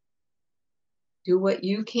 Do what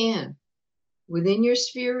you can within your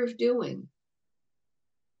sphere of doing.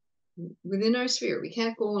 Within our sphere, we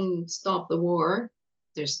can't go and stop the war.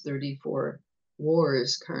 There's 34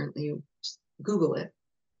 wars currently. Google it.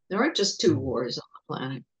 There aren't just two wars on the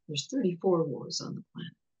planet. There's 34 wars on the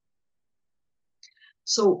planet.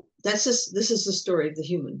 So this is the story of the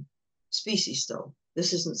human species, though.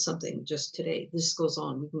 This isn't something just today. This goes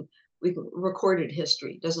on. We can recorded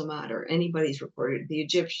history. Doesn't matter. Anybody's recorded. The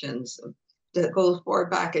Egyptians. That goes far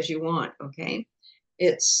back as you want. Okay,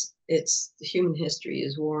 it's human history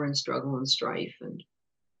is war and struggle and strife and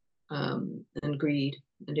greed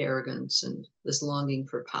and arrogance and this longing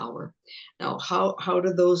for power. Now, how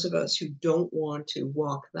do those of us who don't want to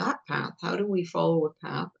walk that path, how do we follow a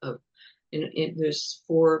path of, there's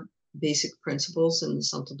four basic principles in the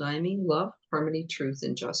Santo Daime: love, harmony, truth,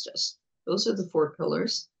 and justice. Those are the four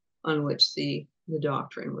pillars on which the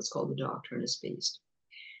doctrine, what's called the doctrine, is based.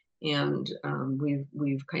 And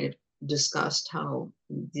we've kind of discussed how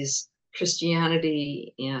this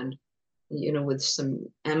Christianity and with some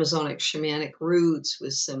Amazonic shamanic roots,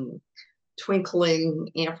 with some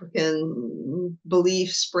twinkling African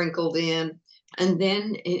beliefs sprinkled in. And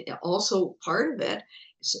then also part of it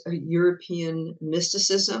is a European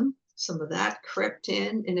mysticism. Some of that crept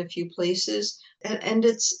in a few places. And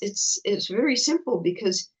it's very simple,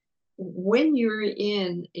 because when you're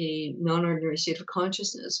in a non-ordinary state of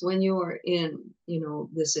consciousness, when you are in,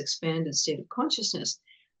 this expanded state of consciousness,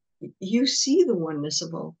 you see the oneness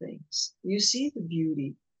of all things. You see the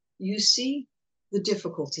beauty. You see the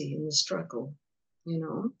difficulty and the struggle.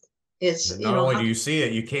 It's, And not only do you see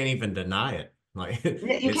it, you can't even deny it. Like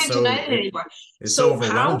you can't deny it anymore. it so So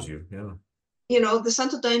overwhelms you. Yeah. The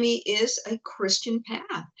Santo Daime is a Christian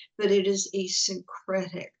path, but it is a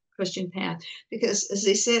syncretic Christian path, because, as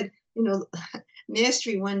they said,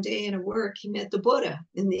 Mastery, one day in a work, he met the Buddha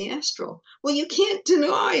in the astral. Well, you can't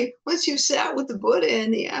deny, once you've sat with the Buddha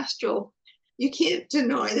in the astral, you can't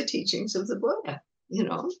deny the teachings of the Buddha,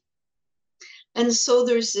 And so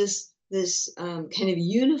there's this kind of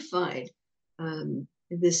unified, the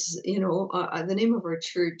name of our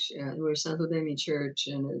church, we're Santo Daime Church,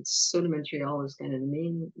 and it's Sceau de Montreal is kind of the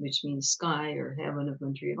name, which means sky or heaven of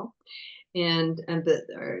Montreal. But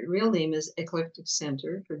our real name is Eclectic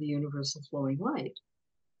Center for the Universal Flowing Light.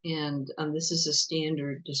 And this is a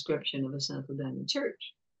standard description of a Santo Daime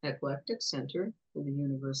church: Eclectic Center for the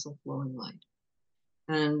Universal Flowing Light.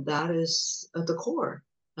 And that is at the core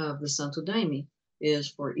of the Santo Daime, is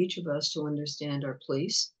for each of us to understand our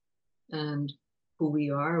place and who we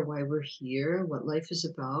are, why we're here, what life is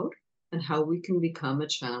about, and how we can become a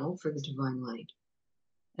channel for the divine light,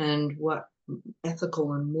 and what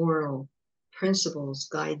ethical and moral principles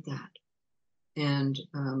guide that. And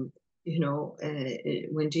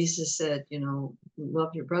when Jesus said,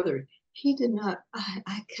 love your brother, he did not,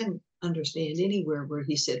 I can't understand anywhere where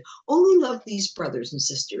he said, only love these brothers and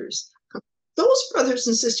sisters. Those brothers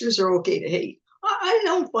and sisters are okay to hate. I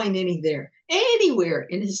don't find anywhere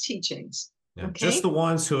in his teachings. Yeah, Okay. just the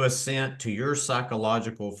ones who assent to your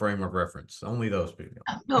psychological frame of reference. Only those people.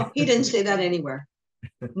 No, he didn't say that anywhere.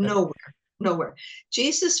 Nowhere.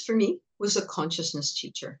 Jesus, for me, was a consciousness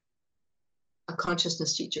teacher.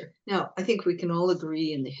 Now, I think we can all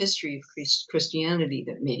agree in the history of Christianity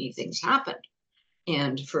that many things happened.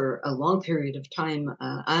 And for a long period of time,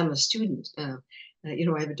 I'm a student. I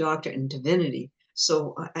have a doctorate in divinity.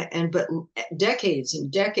 So, but decades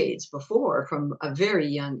and decades before, from a very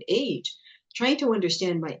young age, trying to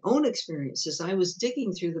understand my own experiences, I was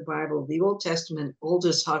digging through the Bible, the Old Testament,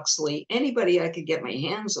 Aldous Huxley, anybody I could get my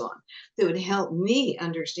hands on that would help me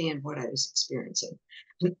understand what I was experiencing.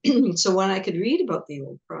 So when I could read about the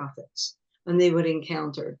old prophets, and they would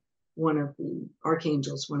encounter one of the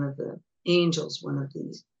archangels, one of the angels, one of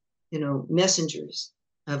these, messengers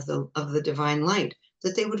of the divine light,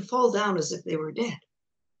 that they would fall down as if they were dead.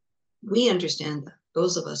 We understand that.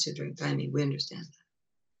 Those of us who drink Daime, we understand that.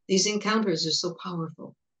 These encounters are so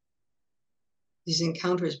powerful. These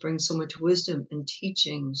encounters bring so much wisdom and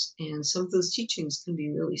teachings, and some of those teachings can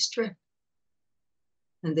be really strict.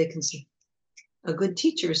 And they can say, a good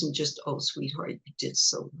teacher isn't just, oh, sweetheart, you did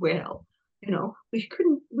so well. We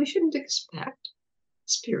shouldn't expect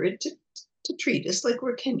spirit to treat us like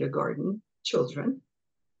we're kindergarten children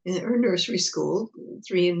or nursery school,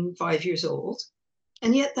 3 and 5 years old.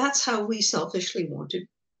 And yet that's how we selfishly wanted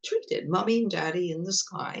treated, mommy and daddy in the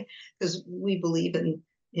sky, because we believe in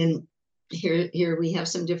here we have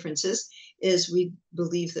some differences, is we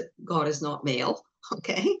believe that God is not male.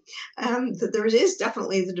 Okay, that there is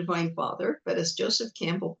definitely the divine father, but as Joseph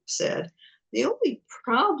Campbell said, the only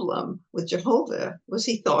problem with Jehovah was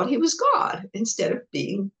he thought he was God instead of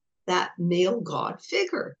being that male God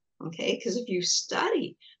figure. Okay, because if you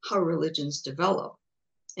study how religions develop,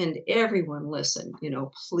 and everyone listen,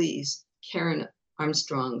 please, Karen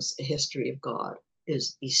Armstrong's A History of God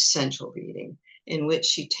is essential reading, in which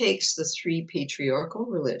she takes the 3 patriarchal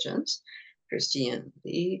religions,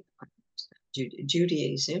 Christianity,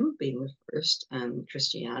 Judaism being the first, and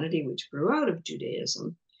Christianity, which grew out of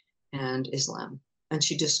Judaism, and Islam. And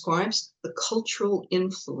she describes the cultural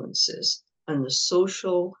influences and the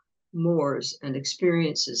social mores and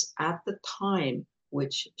experiences at the time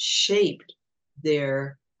which shaped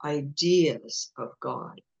their ideas of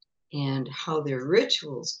God and how their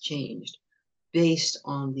rituals changed based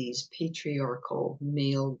on these patriarchal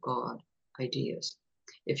male God ideas.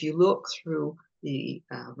 If you look through the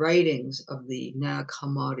writings of the Nag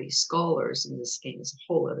Hammadi scholars, and this game is a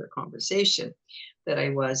whole other conversation, that I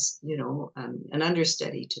was, an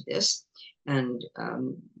understudy to this, and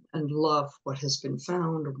love what has been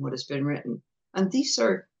found and what has been written. And these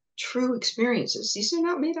are true experiences. These are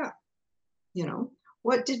not made up.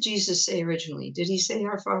 What did Jesus say originally? Did he say,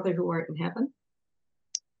 "Our Father who art in heaven"?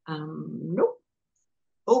 Nope.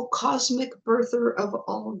 "O cosmic birther of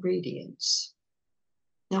all radiance."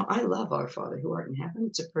 Now, I love "Our Father who art in heaven."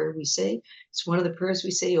 It's a prayer we say. It's one of the prayers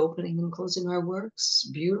we say opening and closing our works.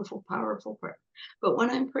 Beautiful, powerful prayer. But when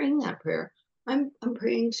I'm praying that prayer, I'm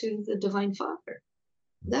praying to the Divine Father.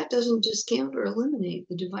 That doesn't discount or eliminate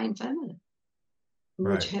the Divine Feminine,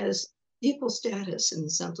 which Right. has equal status in the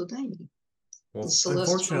Santo Daime, the Well,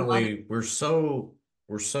 celestial mother. unfortunately,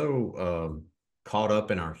 we're so caught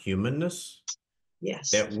up in our humanness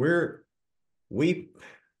Yes. that we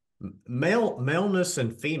maleness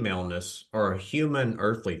and femaleness are a human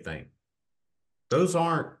earthly thing. Those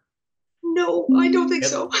aren't No, I don't think it,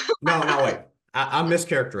 so. no, wait. I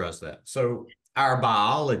mischaracterized that. So our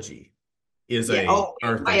biology is Yeah. a Oh,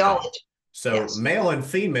 earthly thing. biology. So Yes. male and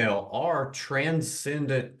female are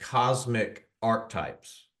transcendent cosmic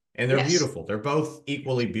archetypes, and they're Yes. beautiful. They're both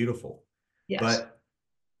equally beautiful. Yes. But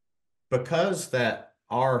because that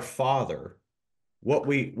our Father, what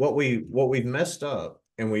we've messed up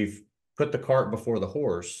and we've put the cart before the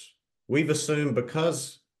horse, we've assumed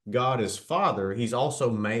because God is Father, he's also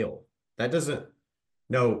male. That doesn't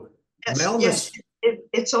no Yes, yes. maleness.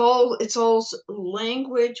 It's all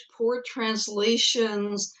language, poor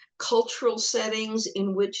translations, cultural settings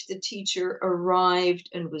in which the teacher arrived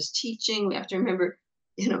and was teaching. We have to remember,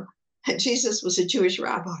 you know, Jesus was a Jewish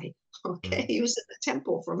rabbi. Okay, Mhm. he was in the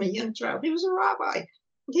temple from a young child. He was a rabbi.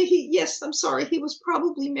 Yes, I'm sorry. He was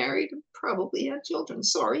probably married, probably had children.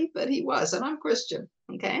 Sorry, but he was, and I'm Christian.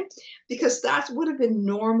 Okay, because that would have been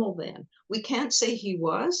normal then. We can't say he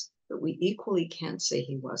was, but we equally can't say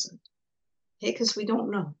he wasn't. Okay, because we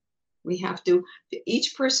don't know. We have to,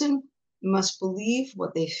 each person must believe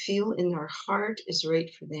what they feel in their heart is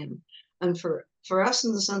right for them. And for us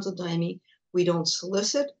in the Santo Daime, we don't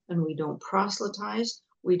solicit and we don't proselytize.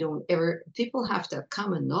 We don't ever, people have to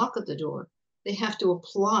come and knock at the door. They have to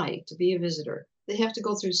apply to be a visitor. They have to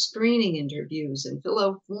go through screening interviews and fill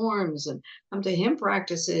out forms and come to hymn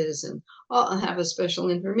practices and have a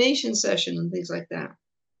special information session and things like that.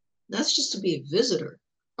 That's just to be a visitor.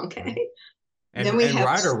 Okay. Mhm. Then we And have,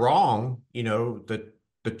 right or wrong,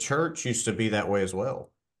 the church used to be that way as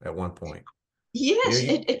well at one point. You know, yes,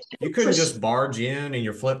 you you for, couldn't just barge in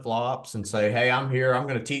your flip-flops and say, "Hey, I'm here. I'm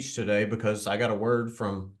going to teach today because I got a word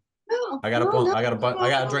from no, no, no, I no, got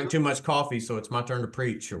to no, drink too much coffee, so it's my turn to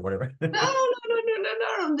preach or whatever." no, no, no, no, no,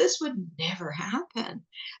 no, no. This would never happen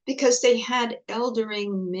because they had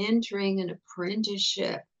eldering, mentoring, and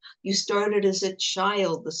apprenticeship. You started as a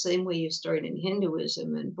child, the same way you start in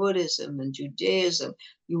Hinduism and Buddhism and Judaism.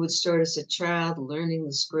 You would start as a child learning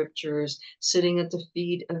the scriptures, sitting at the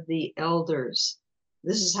feet of the elders.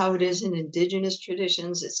 This is how it is in indigenous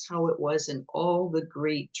traditions. It's how it was in all the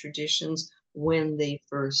great traditions when they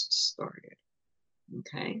first started.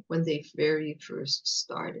 Okay, when they very first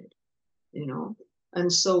started, you know.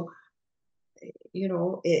 And so,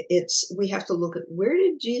 it's we have to look at where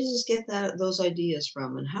did Jesus get those ideas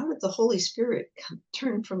from, and how did the Holy Spirit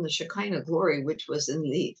turn from the Shekinah glory, which was in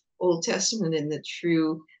the Old Testament and the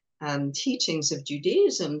true teachings of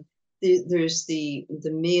Judaism. There's the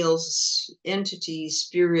male entity,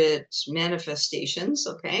 spirit manifestations,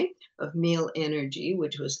 okay, of male energy,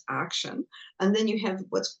 which was action, and then you have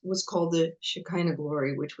what's called the Shekinah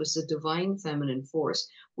glory, which was the divine feminine force,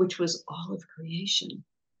 which was all of creation,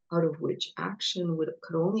 out of which action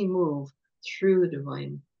could only move through the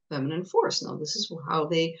divine feminine force. Now, this is how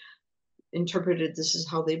they interpreted, this is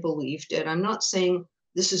how they believed it. I'm not saying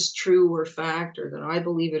this is true or fact or that I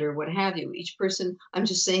believe it or what have you. Each person, I'm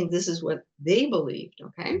just saying this is what they believed,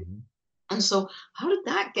 okay? Mhm. And so, how did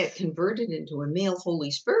that get converted into a male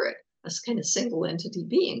Holy Spirit, a kind of single entity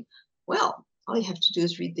being? Well, all you have to do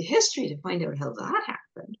is read the history to find out how that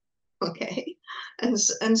happened. Okay. And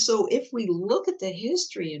so, if we look at the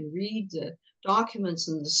history and read the documents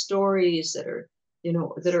and the stories that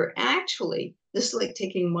are actually This is like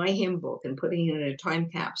taking my hymn book and putting it in a time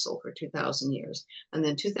capsule for 2,000 years. And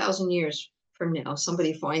then 2,000 years from now,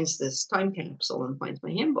 somebody finds this time capsule and finds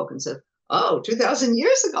my hymn book and says, oh, 2,000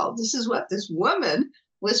 years ago, this is what this woman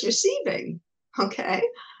was receiving. Okay.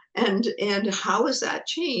 And how has that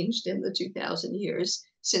changed in the 2,000 years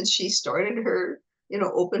since she started her,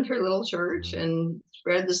 opened her little church Mhm. and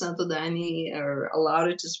spread the Santo Daime, or allowed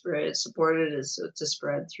it to spread, supported it to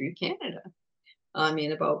spread through Canada. I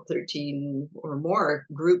mean, about 13 or more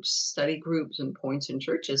groups, study groups and points in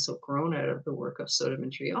churches have grown out of the work of Soda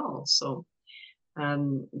Montreal. So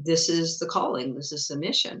this is the calling, this is the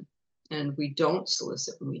mission. And we don't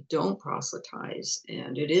solicit and we don't proselytize.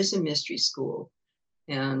 And it is a mystery school.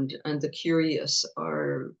 And the curious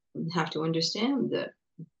have to understand that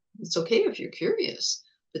it's okay if you're curious,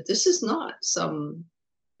 but this is not some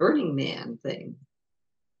Burning Man thing.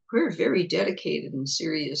 We're a very dedicated and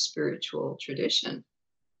serious spiritual tradition.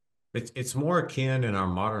 It's more akin in our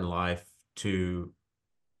modern life to,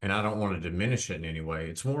 and I don't want to diminish it in any way.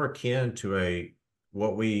 It's more akin to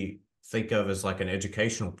what we think of as like an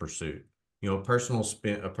educational pursuit. A person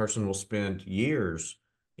will spend years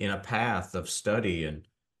in a path of study and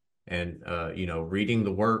reading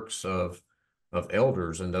the works of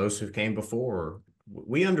elders and those who came before.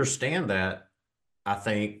 We understand that, I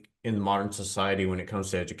think, in modern society when it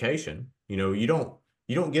comes to education. You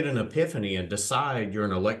don't get an epiphany and decide you're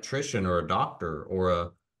an electrician or a doctor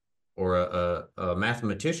or a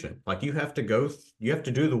mathematician. Like you have to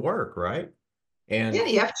do the work, right? Yeah, And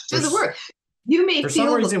you have to for do the work. You may for some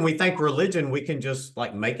feel the reason, we think religion, we can just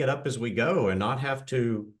like make it up as we go and not have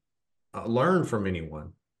to learn from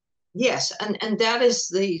anyone. Yes, and that is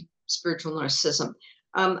the spiritual narcissism.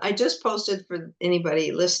 I just posted, for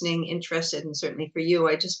anybody listening, interested, and certainly for you,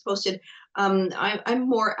 I just posted. I'm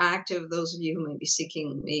more active. Those of you who may be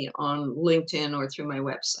seeking me on LinkedIn or through my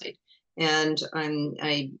website, and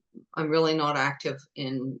I'm really not active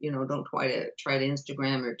in, don't try to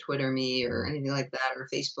Instagram or Twitter me or Mhm. anything like that, or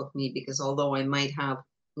Facebook me, because although I might have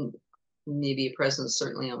maybe a presence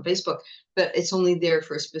certainly on Facebook, but it's only there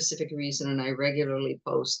for a specific reason. And I regularly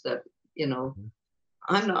post that, you know,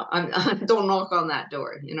 I don't knock on that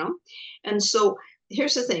door. And so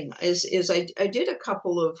here's the thing I did a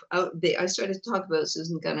couple of, I started to talk about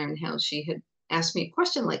Susan Gunner and how she had asked me a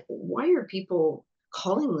question like, why are people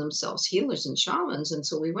calling themselves healers and shamans? And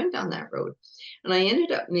so we went down that road, and I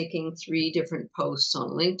ended up making 3 different posts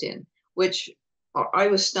on LinkedIn, which I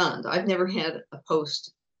was stunned. I've never had a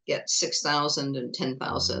post get 6,000 and ten Mhm.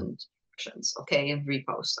 thousand impressions, okay, and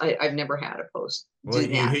reposts. I've never had a post Well, do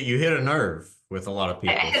you that. hit a nerve with a lot of I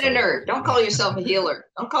people. hit a So nerve. Don't call yourself a healer.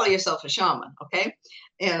 Don't call yourself a shaman, okay?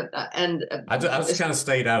 And I just kind of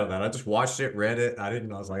stayed out of that. I just watched it, read it. I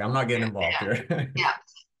was like, I'm not getting involved here. yeah.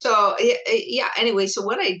 So yeah. Anyway, so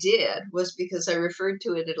what I did was, because I referred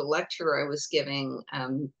to it at a lecture I was giving at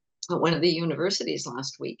one of the universities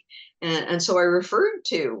last week, and so I referred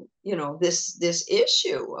to this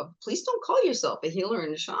issue of, please don't call yourself a healer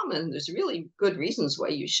and a shaman. There's really good reasons why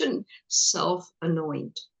you shouldn't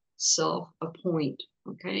self-anoint, self-appoint.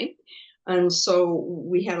 Okay, and so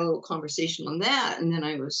we had a little conversation on that, and then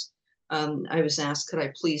I was asked, could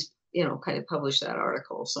I please kind of publish that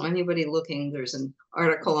article. So anybody looking, there's an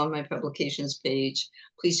article on my publications page.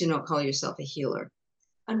 Please do not call yourself a healer.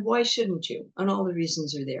 And why shouldn't you? And all the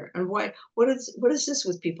reasons are there. And why? What is this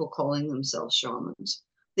with people calling themselves shamans?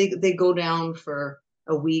 They go down for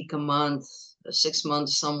a week, a month, 6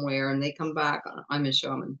 months somewhere, and they come back. I'm a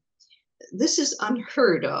shaman. This is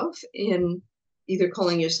unheard of in either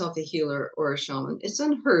calling yourself a healer or a shaman. It's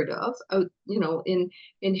unheard of,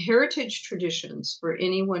 in heritage traditions. For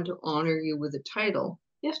anyone to honor you with a title,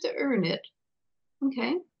 you have to earn it.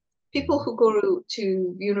 Okay. People Mhm. who go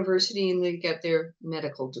to university and they get their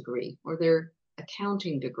medical degree or their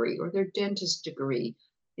accounting degree or their dentist degree,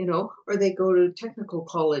 or they go to technical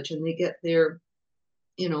college and they get their,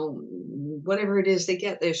 whatever it is, they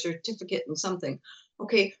get their certificate in something.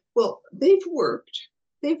 Okay, well, they've worked,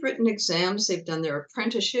 they've written exams, they've done their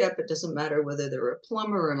apprenticeship. It doesn't matter whether they're a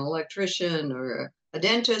plumber, an electrician, or a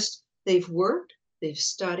dentist. They've worked, they've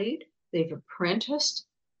studied, they've apprenticed,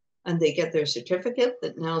 and they get their certificate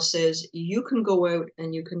that now says you can go out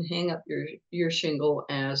and you can hang up your shingle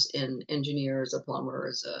as an engineer, as a plumber,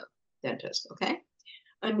 as a dentist. Okay,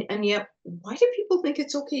 and yet, why do people think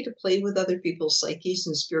it's okay to play with other people's psyches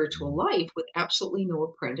and spiritual life with absolutely no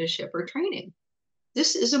apprenticeship or training?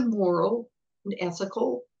 This is a moral and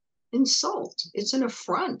ethical insult. It's an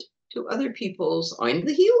affront to other people's, I'm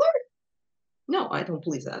the healer. No, I don't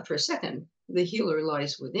believe that for a second. The healer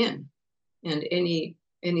lies within, and any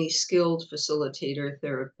skilled facilitator,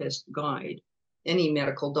 therapist, guide any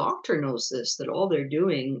medical doctor knows this, that all they're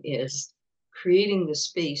doing is creating the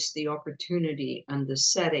space, the opportunity, and the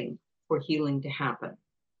setting for healing to happen,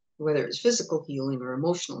 whether it's physical healing or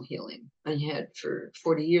emotional healing. I had for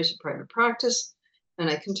 40 years of private practice, and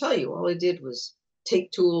I can tell you, all I did was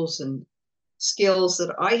take tools and skills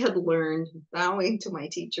that I had learned, bowing to my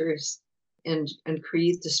teachers, and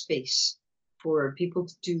create the space for people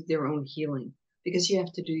to do their own healing, because you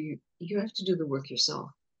have to do the work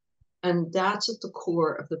yourself. And that's at the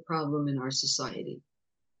core of the problem in our society.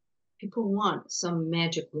 People want some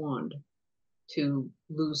magic wand to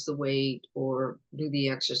lose the weight or do the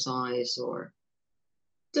exercise, or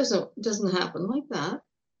doesn't happen like that.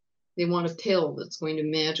 They want a pill that's going to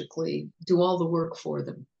magically do all the work for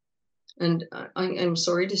them. And I'm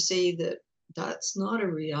sorry to say that that's not a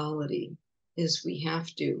reality. Is we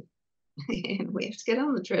have to we have to get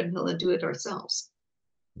on the treadmill and do it ourselves.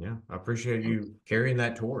 Yeah, I appreciate you carrying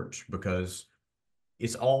that torch because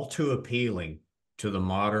it's all too appealing to the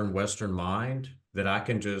modern Western mind that I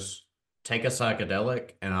can just take a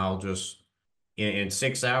psychedelic and I'll just, in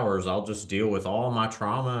 6 hours, I'll just deal with all my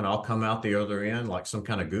trauma and I'll come out the other end like some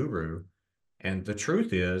kind of guru. And the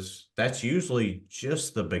truth is, that's usually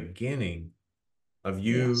just the beginning of Yes,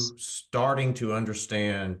 you starting to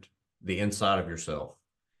understand the inside of yourself.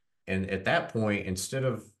 And at that point, instead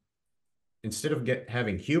of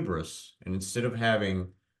having hubris and instead of having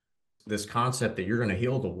this concept that you're going to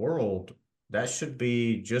heal the world, that should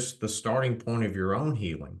be just the starting point of your own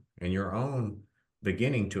healing and your own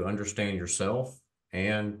beginning to understand yourself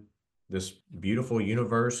and this beautiful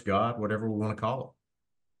universe, God, whatever we want to call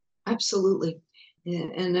absolutely.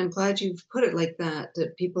 And I'm glad you've put it like that,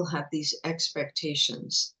 that people have these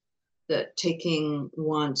expectations that taking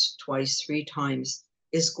once, twice, three times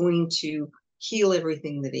is going to heal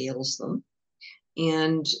everything that ails them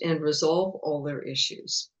and resolve all their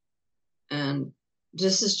issues. And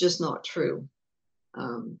this is just not true.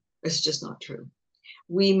 It's just not true.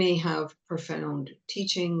 We may have profound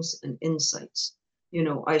teachings and insights. You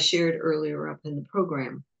know, I shared earlier up in the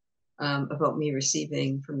program about me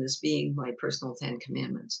receiving from this being my personal 10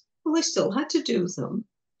 commandments. Well, I still had to do them.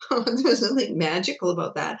 There's nothing magical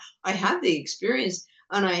about that. I had the experience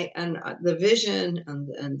and the vision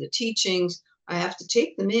and the teachings. I have to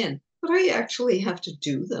take them in, but I actually have to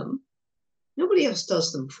do them. Nobody else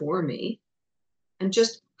does them for me. And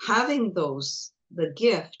just having the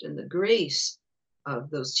gift and the grace of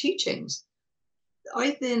those teachings,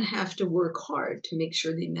 I then have to work hard to make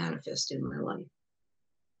sure they manifest in my life.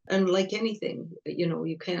 And like anything, you know,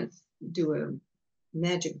 you can't do a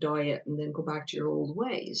magic diet and then go back to your old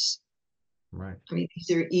ways. it. Right. I mean,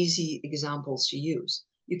 these are easy examples to use.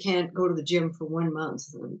 You can't go to the gym for 1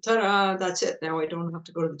 month and ta-da, that's it. Now I don't have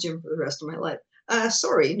to go to the gym for the rest of my life.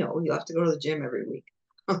 Sorry, no, you have to go to the gym every week.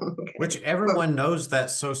 Okay. Which But everyone knows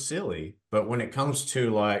that's so silly. But when it comes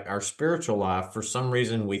to like our spiritual life, for some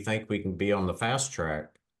reason we think we can be on the fast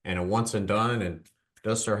track and a once and done and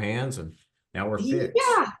dust our hands and now we're fixed.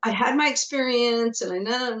 yeah, I had my experience and I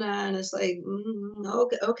know, and it's like,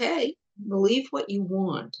 okay, okay, believe what you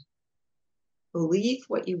want, believe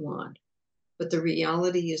what you want. But the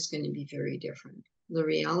reality is going to be very different. The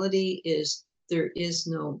reality is there is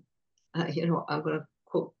no, I'm going to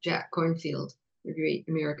quote Jack Kornfield, the great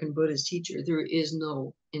American Buddhist teacher, there is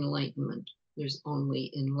no enlightenment. There's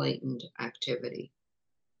only enlightened activity.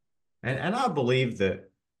 And I believe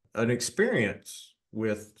that an experience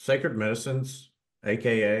with sacred medicines,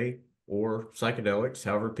 AKA, or psychedelics,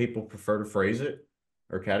 however people prefer to phrase it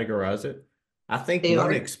or categorize it, I think one They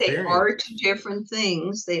are two experience, different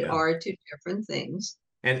things. They yeah. are two different things.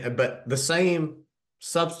 And but the same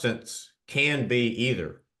substance can be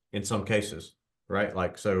either in some cases, right?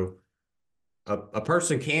 Like so a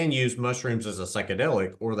person can use mushrooms as a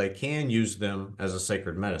psychedelic or they can use them as a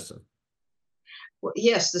sacred medicine. Well,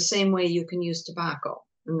 yes, the same way you can use tobacco.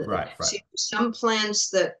 Right, right. See, some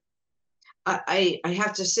plants that I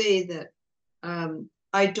have to say that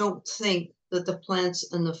I don't think that the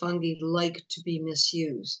plants and the fungi like to be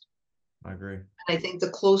misused. I agree. I think the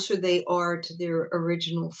closer they are to their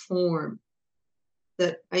original form,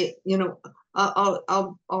 that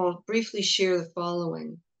I'll briefly share the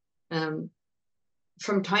following. Um,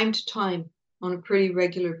 from time to time, on a pretty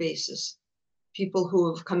regular basis, people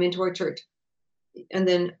who have come into our church and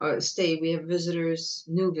then stay. We have visitors,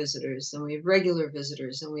 new visitors, and we have regular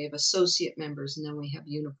visitors, and we have associate members, and then we have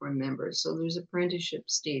uniform members. So there's apprenticeship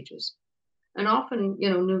stages. And often,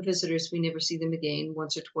 new visitors, we never see them again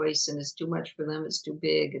once or twice, and it's too much for them. It's too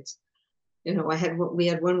big. We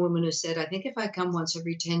had one woman who said, I think if I come once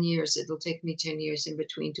every 10 years, it'll take me 10 years in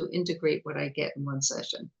between to integrate what I get in one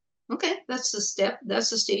session. Okay, that's the step. That's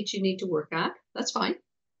the stage you need to work at. That's fine.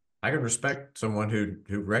 I can respect someone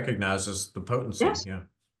who recognizes the potency, Yes, yeah, of that.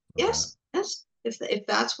 yes, yes. If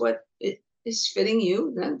that's what it is fitting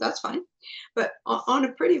you, then that's fine. But on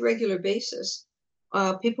a pretty regular basis,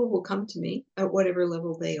 people will come to me at whatever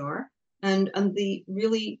level they are, and the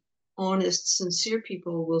really honest, sincere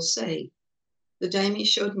people will say, "The daimyo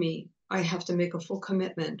showed me I have to make a full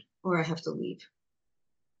commitment or I have to leave."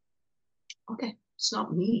 Okay, it's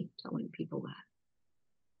not me telling people that.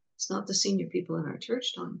 It's not the senior people in our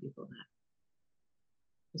church telling people that.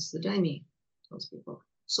 It's the daimyo tells people.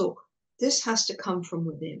 So this has to come from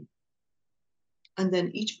within. And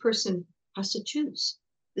then each person has to choose.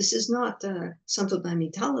 This is not Santo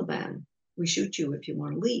Daime Taliban. We shoot you if you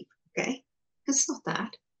want to leave. Okay? It's not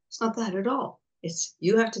that. It's not that at all. It's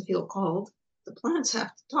you have to feel called. The plants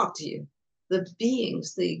have to talk to you. The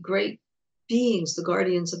beings, the great beings, the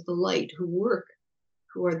guardians of the light who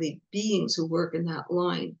are the beings who work in that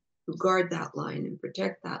line, who guard that line and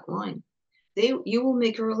protect that line. You will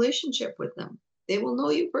make a relationship with them. They will know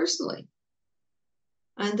you personally.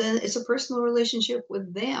 And then it's a personal relationship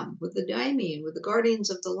with them, with the daimyo, with the guardians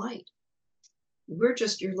of the light. We're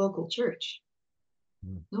just your local church.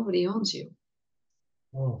 Nobody owns you.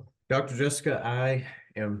 Oh, Dr. Jessica, I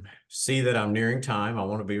am see that I'm nearing time. I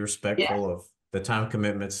want to be Yeah. respectful of the time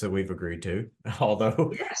commitments that we've agreed to.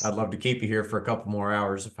 Although Yes. I'd love to keep you here for a couple more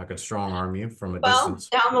hours if I could strong arm you from a Well, distance.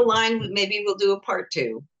 down the line, maybe we'll do a part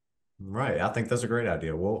two. Right. I think that's a great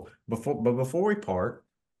idea. Well, before we part,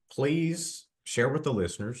 please share with the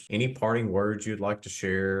listeners any parting words you'd like to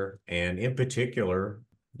share, and in particular,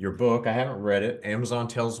 your book. I haven't read it. Amazon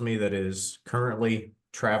tells me that it is currently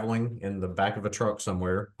traveling in the back of a truck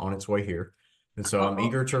somewhere on its way here. And so I'm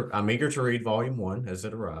eager to read volume 1 as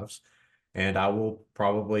it arrives. And I will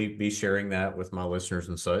probably be sharing that with my listeners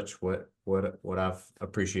and such, what I've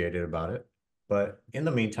appreciated about it. But in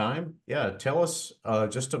the meantime, yeah, tell us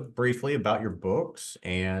just briefly about your books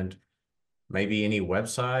and maybe any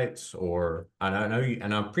websites or I know you,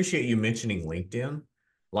 and I appreciate you mentioning LinkedIn.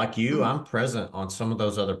 Like you, Mhm. I'm present on some of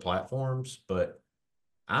those other platforms, but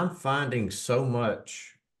I'm finding so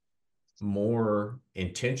much more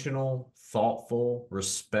intentional, thoughtful,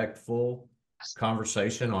 respectful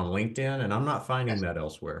conversation on LinkedIn, and I'm not finding Yes. that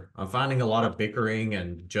elsewhere. I'm finding a lot of bickering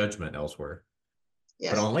and judgment elsewhere. But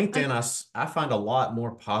Yes. on LinkedIn, I find a lot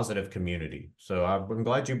more positive community. So I'm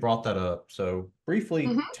glad you brought that up. So briefly,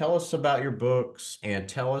 Mhm. tell us about your books and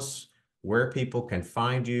tell us where people can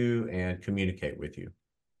find you and communicate with you.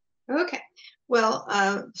 Okay. Well,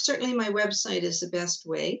 certainly my website is the best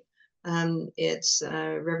way. It's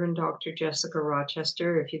Reverend Dr. Jessica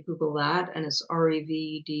Rochester. If you Google that, and it's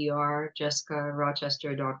REVDR,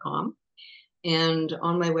 jessicarochester.com. And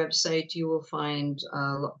on my website, you will find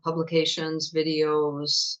publications,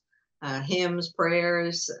 videos, hymns,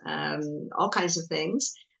 prayers, all kinds of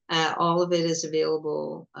things. All of it is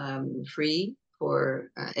available free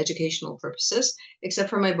for educational purposes, except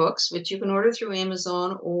for my books, which you can order through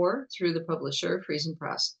Amazon or through the publisher, Friesen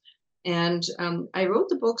Press. And I wrote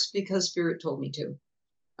the books because Spirit told me to.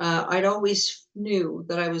 I'd always knew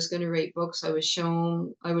that I was going to write books. I was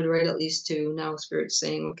shown I would write at least two. Now Spirit's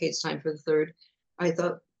saying, okay, it's time for the third. I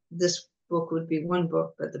thought this book would be one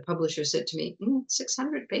book, but the publisher said to me,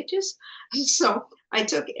 600 pages. So I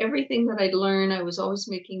took everything that I'd learned. I was always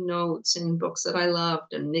making notes in books that I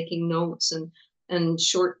loved and making notes and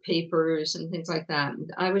short papers and things like that.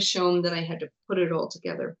 And I was shown that I had to put it all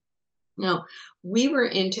together. Now, we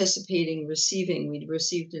were anticipating we'd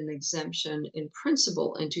received an exemption in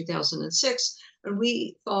principle in 2006, and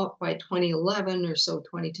we thought by 2011 or so,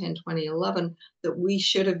 2010, 2011, that we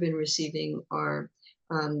should have been receiving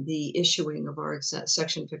the issuing of our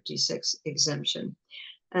Section 56 exemption.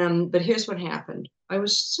 But here's what happened. I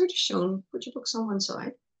was sort of shown, put your books on one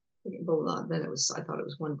side. Well, then I thought it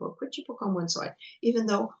was one book. Put your book on one side, even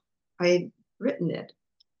though I had written it,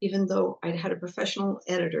 even though I'd had a professional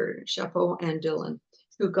editor, Chapeau and Dylan,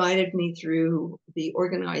 who guided me through the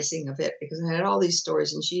organizing of it because I had all these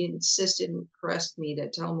stories and she insisted and pressed me to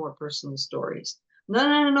tell more personal stories. No,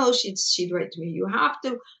 no, no, no. She'd write to me, you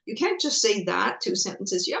can't just say that 2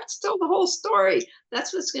 sentences. You have to tell the whole story.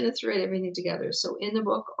 That's what's going to thread everything together. So in the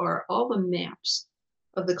book are all the maps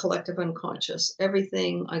of the collective unconscious.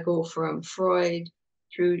 Everything I go from Freud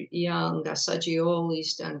through Jung, Assagioli,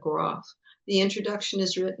 Stan Grof. The introduction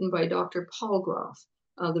is written by Dr. Paul Grof,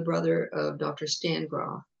 the brother of Dr. Stan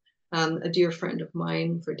Grof, a dear friend of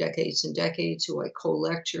mine for decades and decades, who I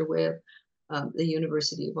co-lecture with the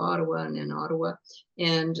University of Ottawa and in Ottawa.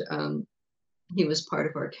 And He was part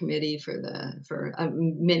of our committee for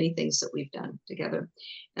many things that we've done together.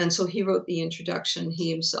 And so he wrote the introduction. He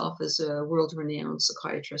himself is a world-renowned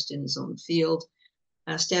psychiatrist in his own field.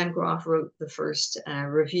 Stan Groff wrote the first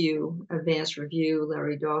review, advanced review.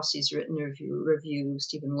 Larry Dossey's written a review.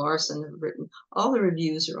 Stephen Larson have written. All the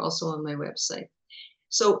reviews are also on my website.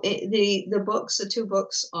 So the two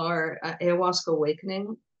books are Ayahuasca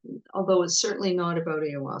Awakening, although it's certainly not about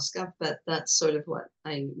ayahuasca, but that's sort of what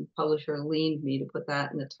my publisher leaned me to put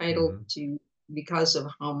that in the title to because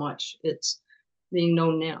of how much it's being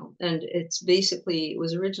known now. And it's basically, it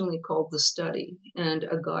was originally called The Study and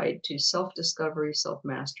a guide to self-discovery,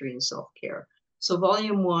 self-mastery, and self-care. So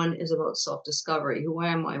volume 1 is about self-discovery. Who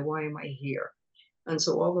am I? Why am I here? And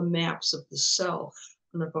so all the maps of the self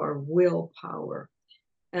and of our willpower.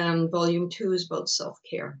 And volume 2 is about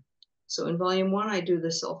self-care. So in volume 1, I do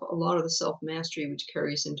a lot of the self-mastery, which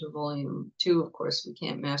carries into volume 2. Of course, we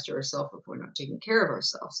can't master ourselves if we're not taking care of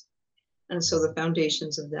ourselves. And so the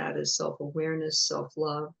foundations of that is self-awareness,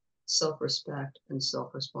 self-love, self-respect, and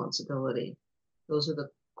self-responsibility. Those are the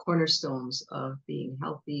cornerstones of being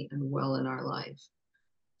healthy and well in our life.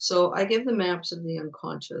 So I give the maps of the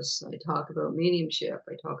unconscious. I talk about mediumship.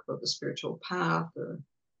 I talk about the spiritual path.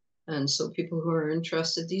 And so people who are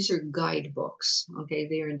interested, these are guidebooks. Okay,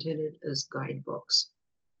 they are intended as guidebooks.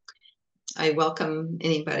 I welcome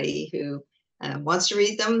anybody who wants to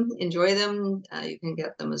read them, enjoy them. You can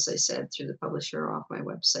get them, as I said, through the publisher off my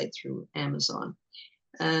website through Amazon.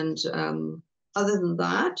 And other than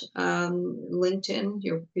that, LinkedIn,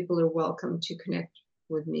 your people are welcome to connect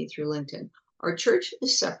with me through LinkedIn. Our church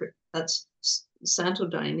is separate. That's Santo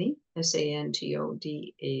Daime,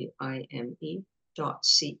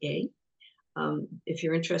 SANTODAIME.ca. If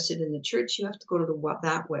you're interested in the church, you have to go to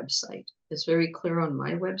that website. It's very clear on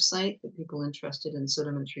my website that people interested in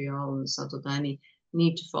Southern Montreal and Santo Daime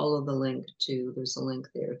need to follow the link there's a link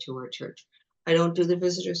there to our church. I don't do the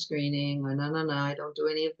visitor screening. No, I don't do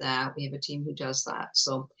any of that. We have a team who does that.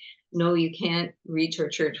 So no, you can't reach our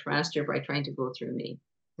church faster by trying to go through me.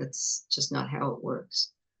 That's just not how it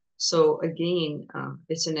works. So again,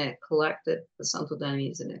 it's a collective, the Santo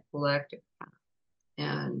Daime is a collective path.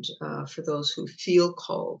 And for those who feel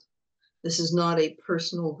called, this is not a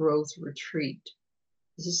personal growth retreat.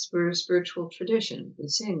 This is a spiritual tradition. We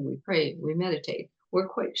sing, we pray, we meditate. We're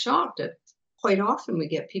quite shocked at quite often we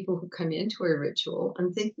get people who come into a ritual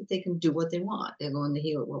and think that they can do what they want. They go in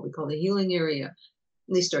what we call the healing area,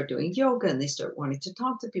 and they start doing yoga, and they start wanting to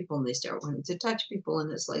talk to people, and they start wanting to touch people,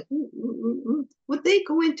 and it's like, would they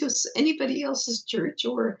go into anybody else's church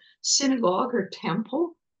or synagogue or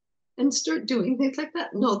temple and start doing things like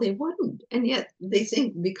that? No, they wouldn't. And yet they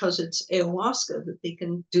think because it's ayahuasca that they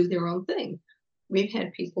can do their own thing. We've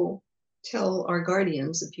had people tell our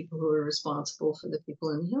guardians, the people who are responsible for the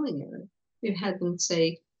people in the healing area, we've had them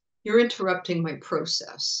say, you're interrupting my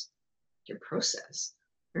process. Your process?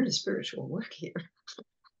 We're in a spiritual work here.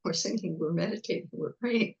 We're singing, we're meditating, we're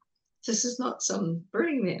praying. This is not some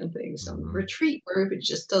Burning Man thing, some retreat where everybody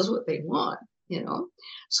just does what they want,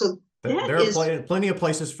 So there are plenty of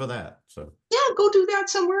places for that. So yeah, go do that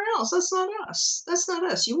somewhere else. That's not us. That's not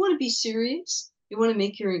us. You want to be serious. You want to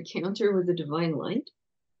make your encounter with the divine light.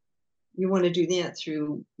 You want to do that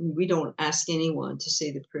we don't ask anyone to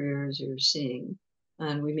say the prayers or sing.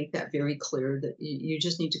 And we make that very clear that you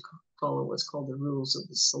just need to follow what's called the rules of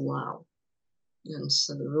the Salau. And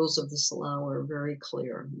so the rules of the Salau are very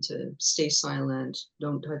clear: to stay silent,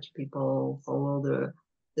 don't touch people, follow the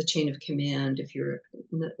chain of command. If you're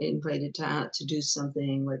invited to do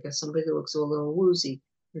something, like if somebody looks a little woozy,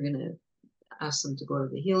 you're going to ask them to go to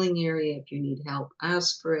the healing area. If you need help,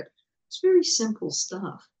 ask for it. It's very simple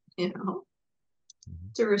stuff,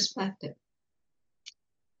 to respect it.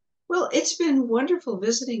 Well, it's been wonderful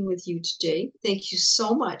visiting with you today. Thank you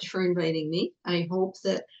so much for inviting me. I hope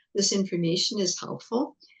that this information is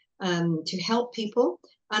helpful to help people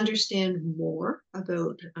understand more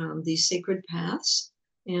about these sacred paths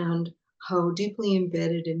and how deeply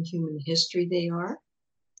embedded in human history they are,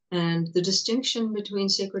 and the distinction between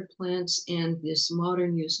sacred plants and this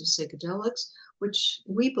modern use of psychedelics, which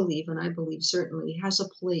we believe, and I believe certainly, has a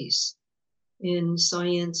place in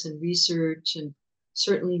science and research, and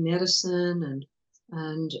certainly medicine,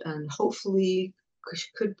 and hopefully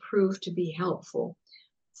could prove to be helpful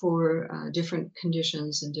for different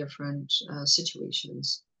conditions and different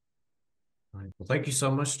situations. All right. Well, thank you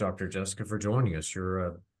so much, Dr. Jessica, for joining us.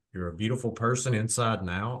 You're a beautiful person inside and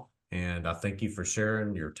out, and I thank you for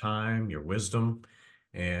sharing your time, your wisdom,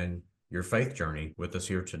 and your faith journey with us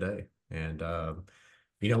here today. And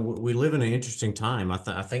we live in an interesting time.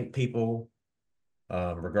 I think people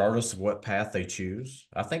regardless of what path they choose.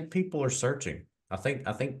 I think people are searching. I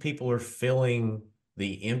think people are feeling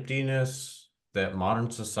the emptiness that modern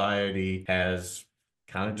society has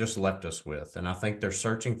kind of just left us with. And I think they're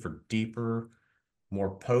searching for deeper,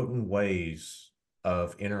 more potent ways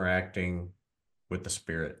of interacting with the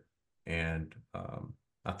spirit. And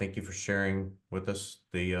I thank you for sharing with us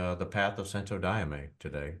the path of Santo Daime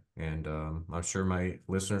today. And I'm sure my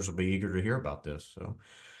listeners will be eager to hear about this. So,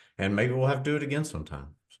 and maybe we'll have to do it again sometime.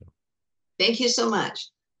 So, Thank you so much.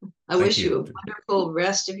 I thank wish you you. a wonderful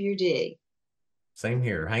rest of your day. Same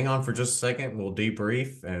here. Hang on for just a second. We'll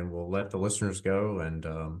debrief and we'll let the listeners go. And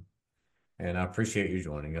I appreciate you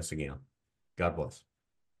joining us again. God bless.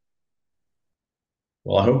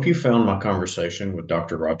 Well, I hope you found my conversation with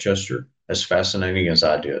Dr. Rochester as fascinating as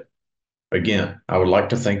I did. Again, I would like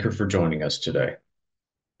to thank her for joining us today.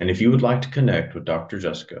 And if you would like to connect with Dr.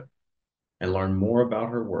 Jessica and learn more about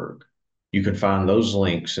her work, you can find those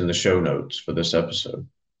links in the show notes for this episode.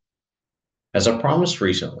 As I promised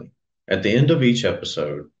recently, at the end of each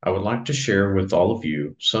episode, I would like to share with all of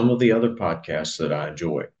you some of the other podcasts that I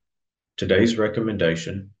enjoy. Today's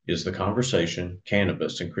recommendation is the Conversation,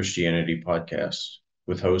 Cannabis, and Christianity podcast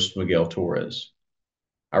with host Miguel Torres.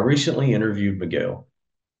 I recently interviewed Miguel,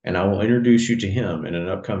 and I will introduce you to him in an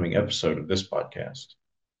upcoming episode of this podcast.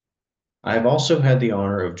 I have also had the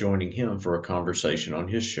honor of joining him for a conversation on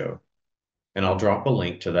his show, and I'll drop a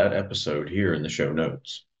link to that episode here in the show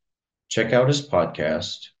notes. Check out his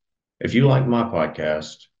podcast. If you like my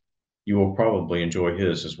podcast, you will probably enjoy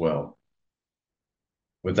his as well.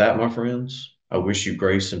 With that, my friends, I wish you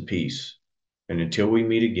grace and peace. And until we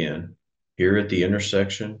meet again, here at the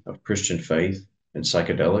intersection of Christian faith and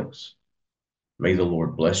psychedelics, may the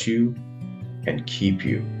Lord bless you and keep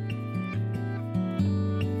you.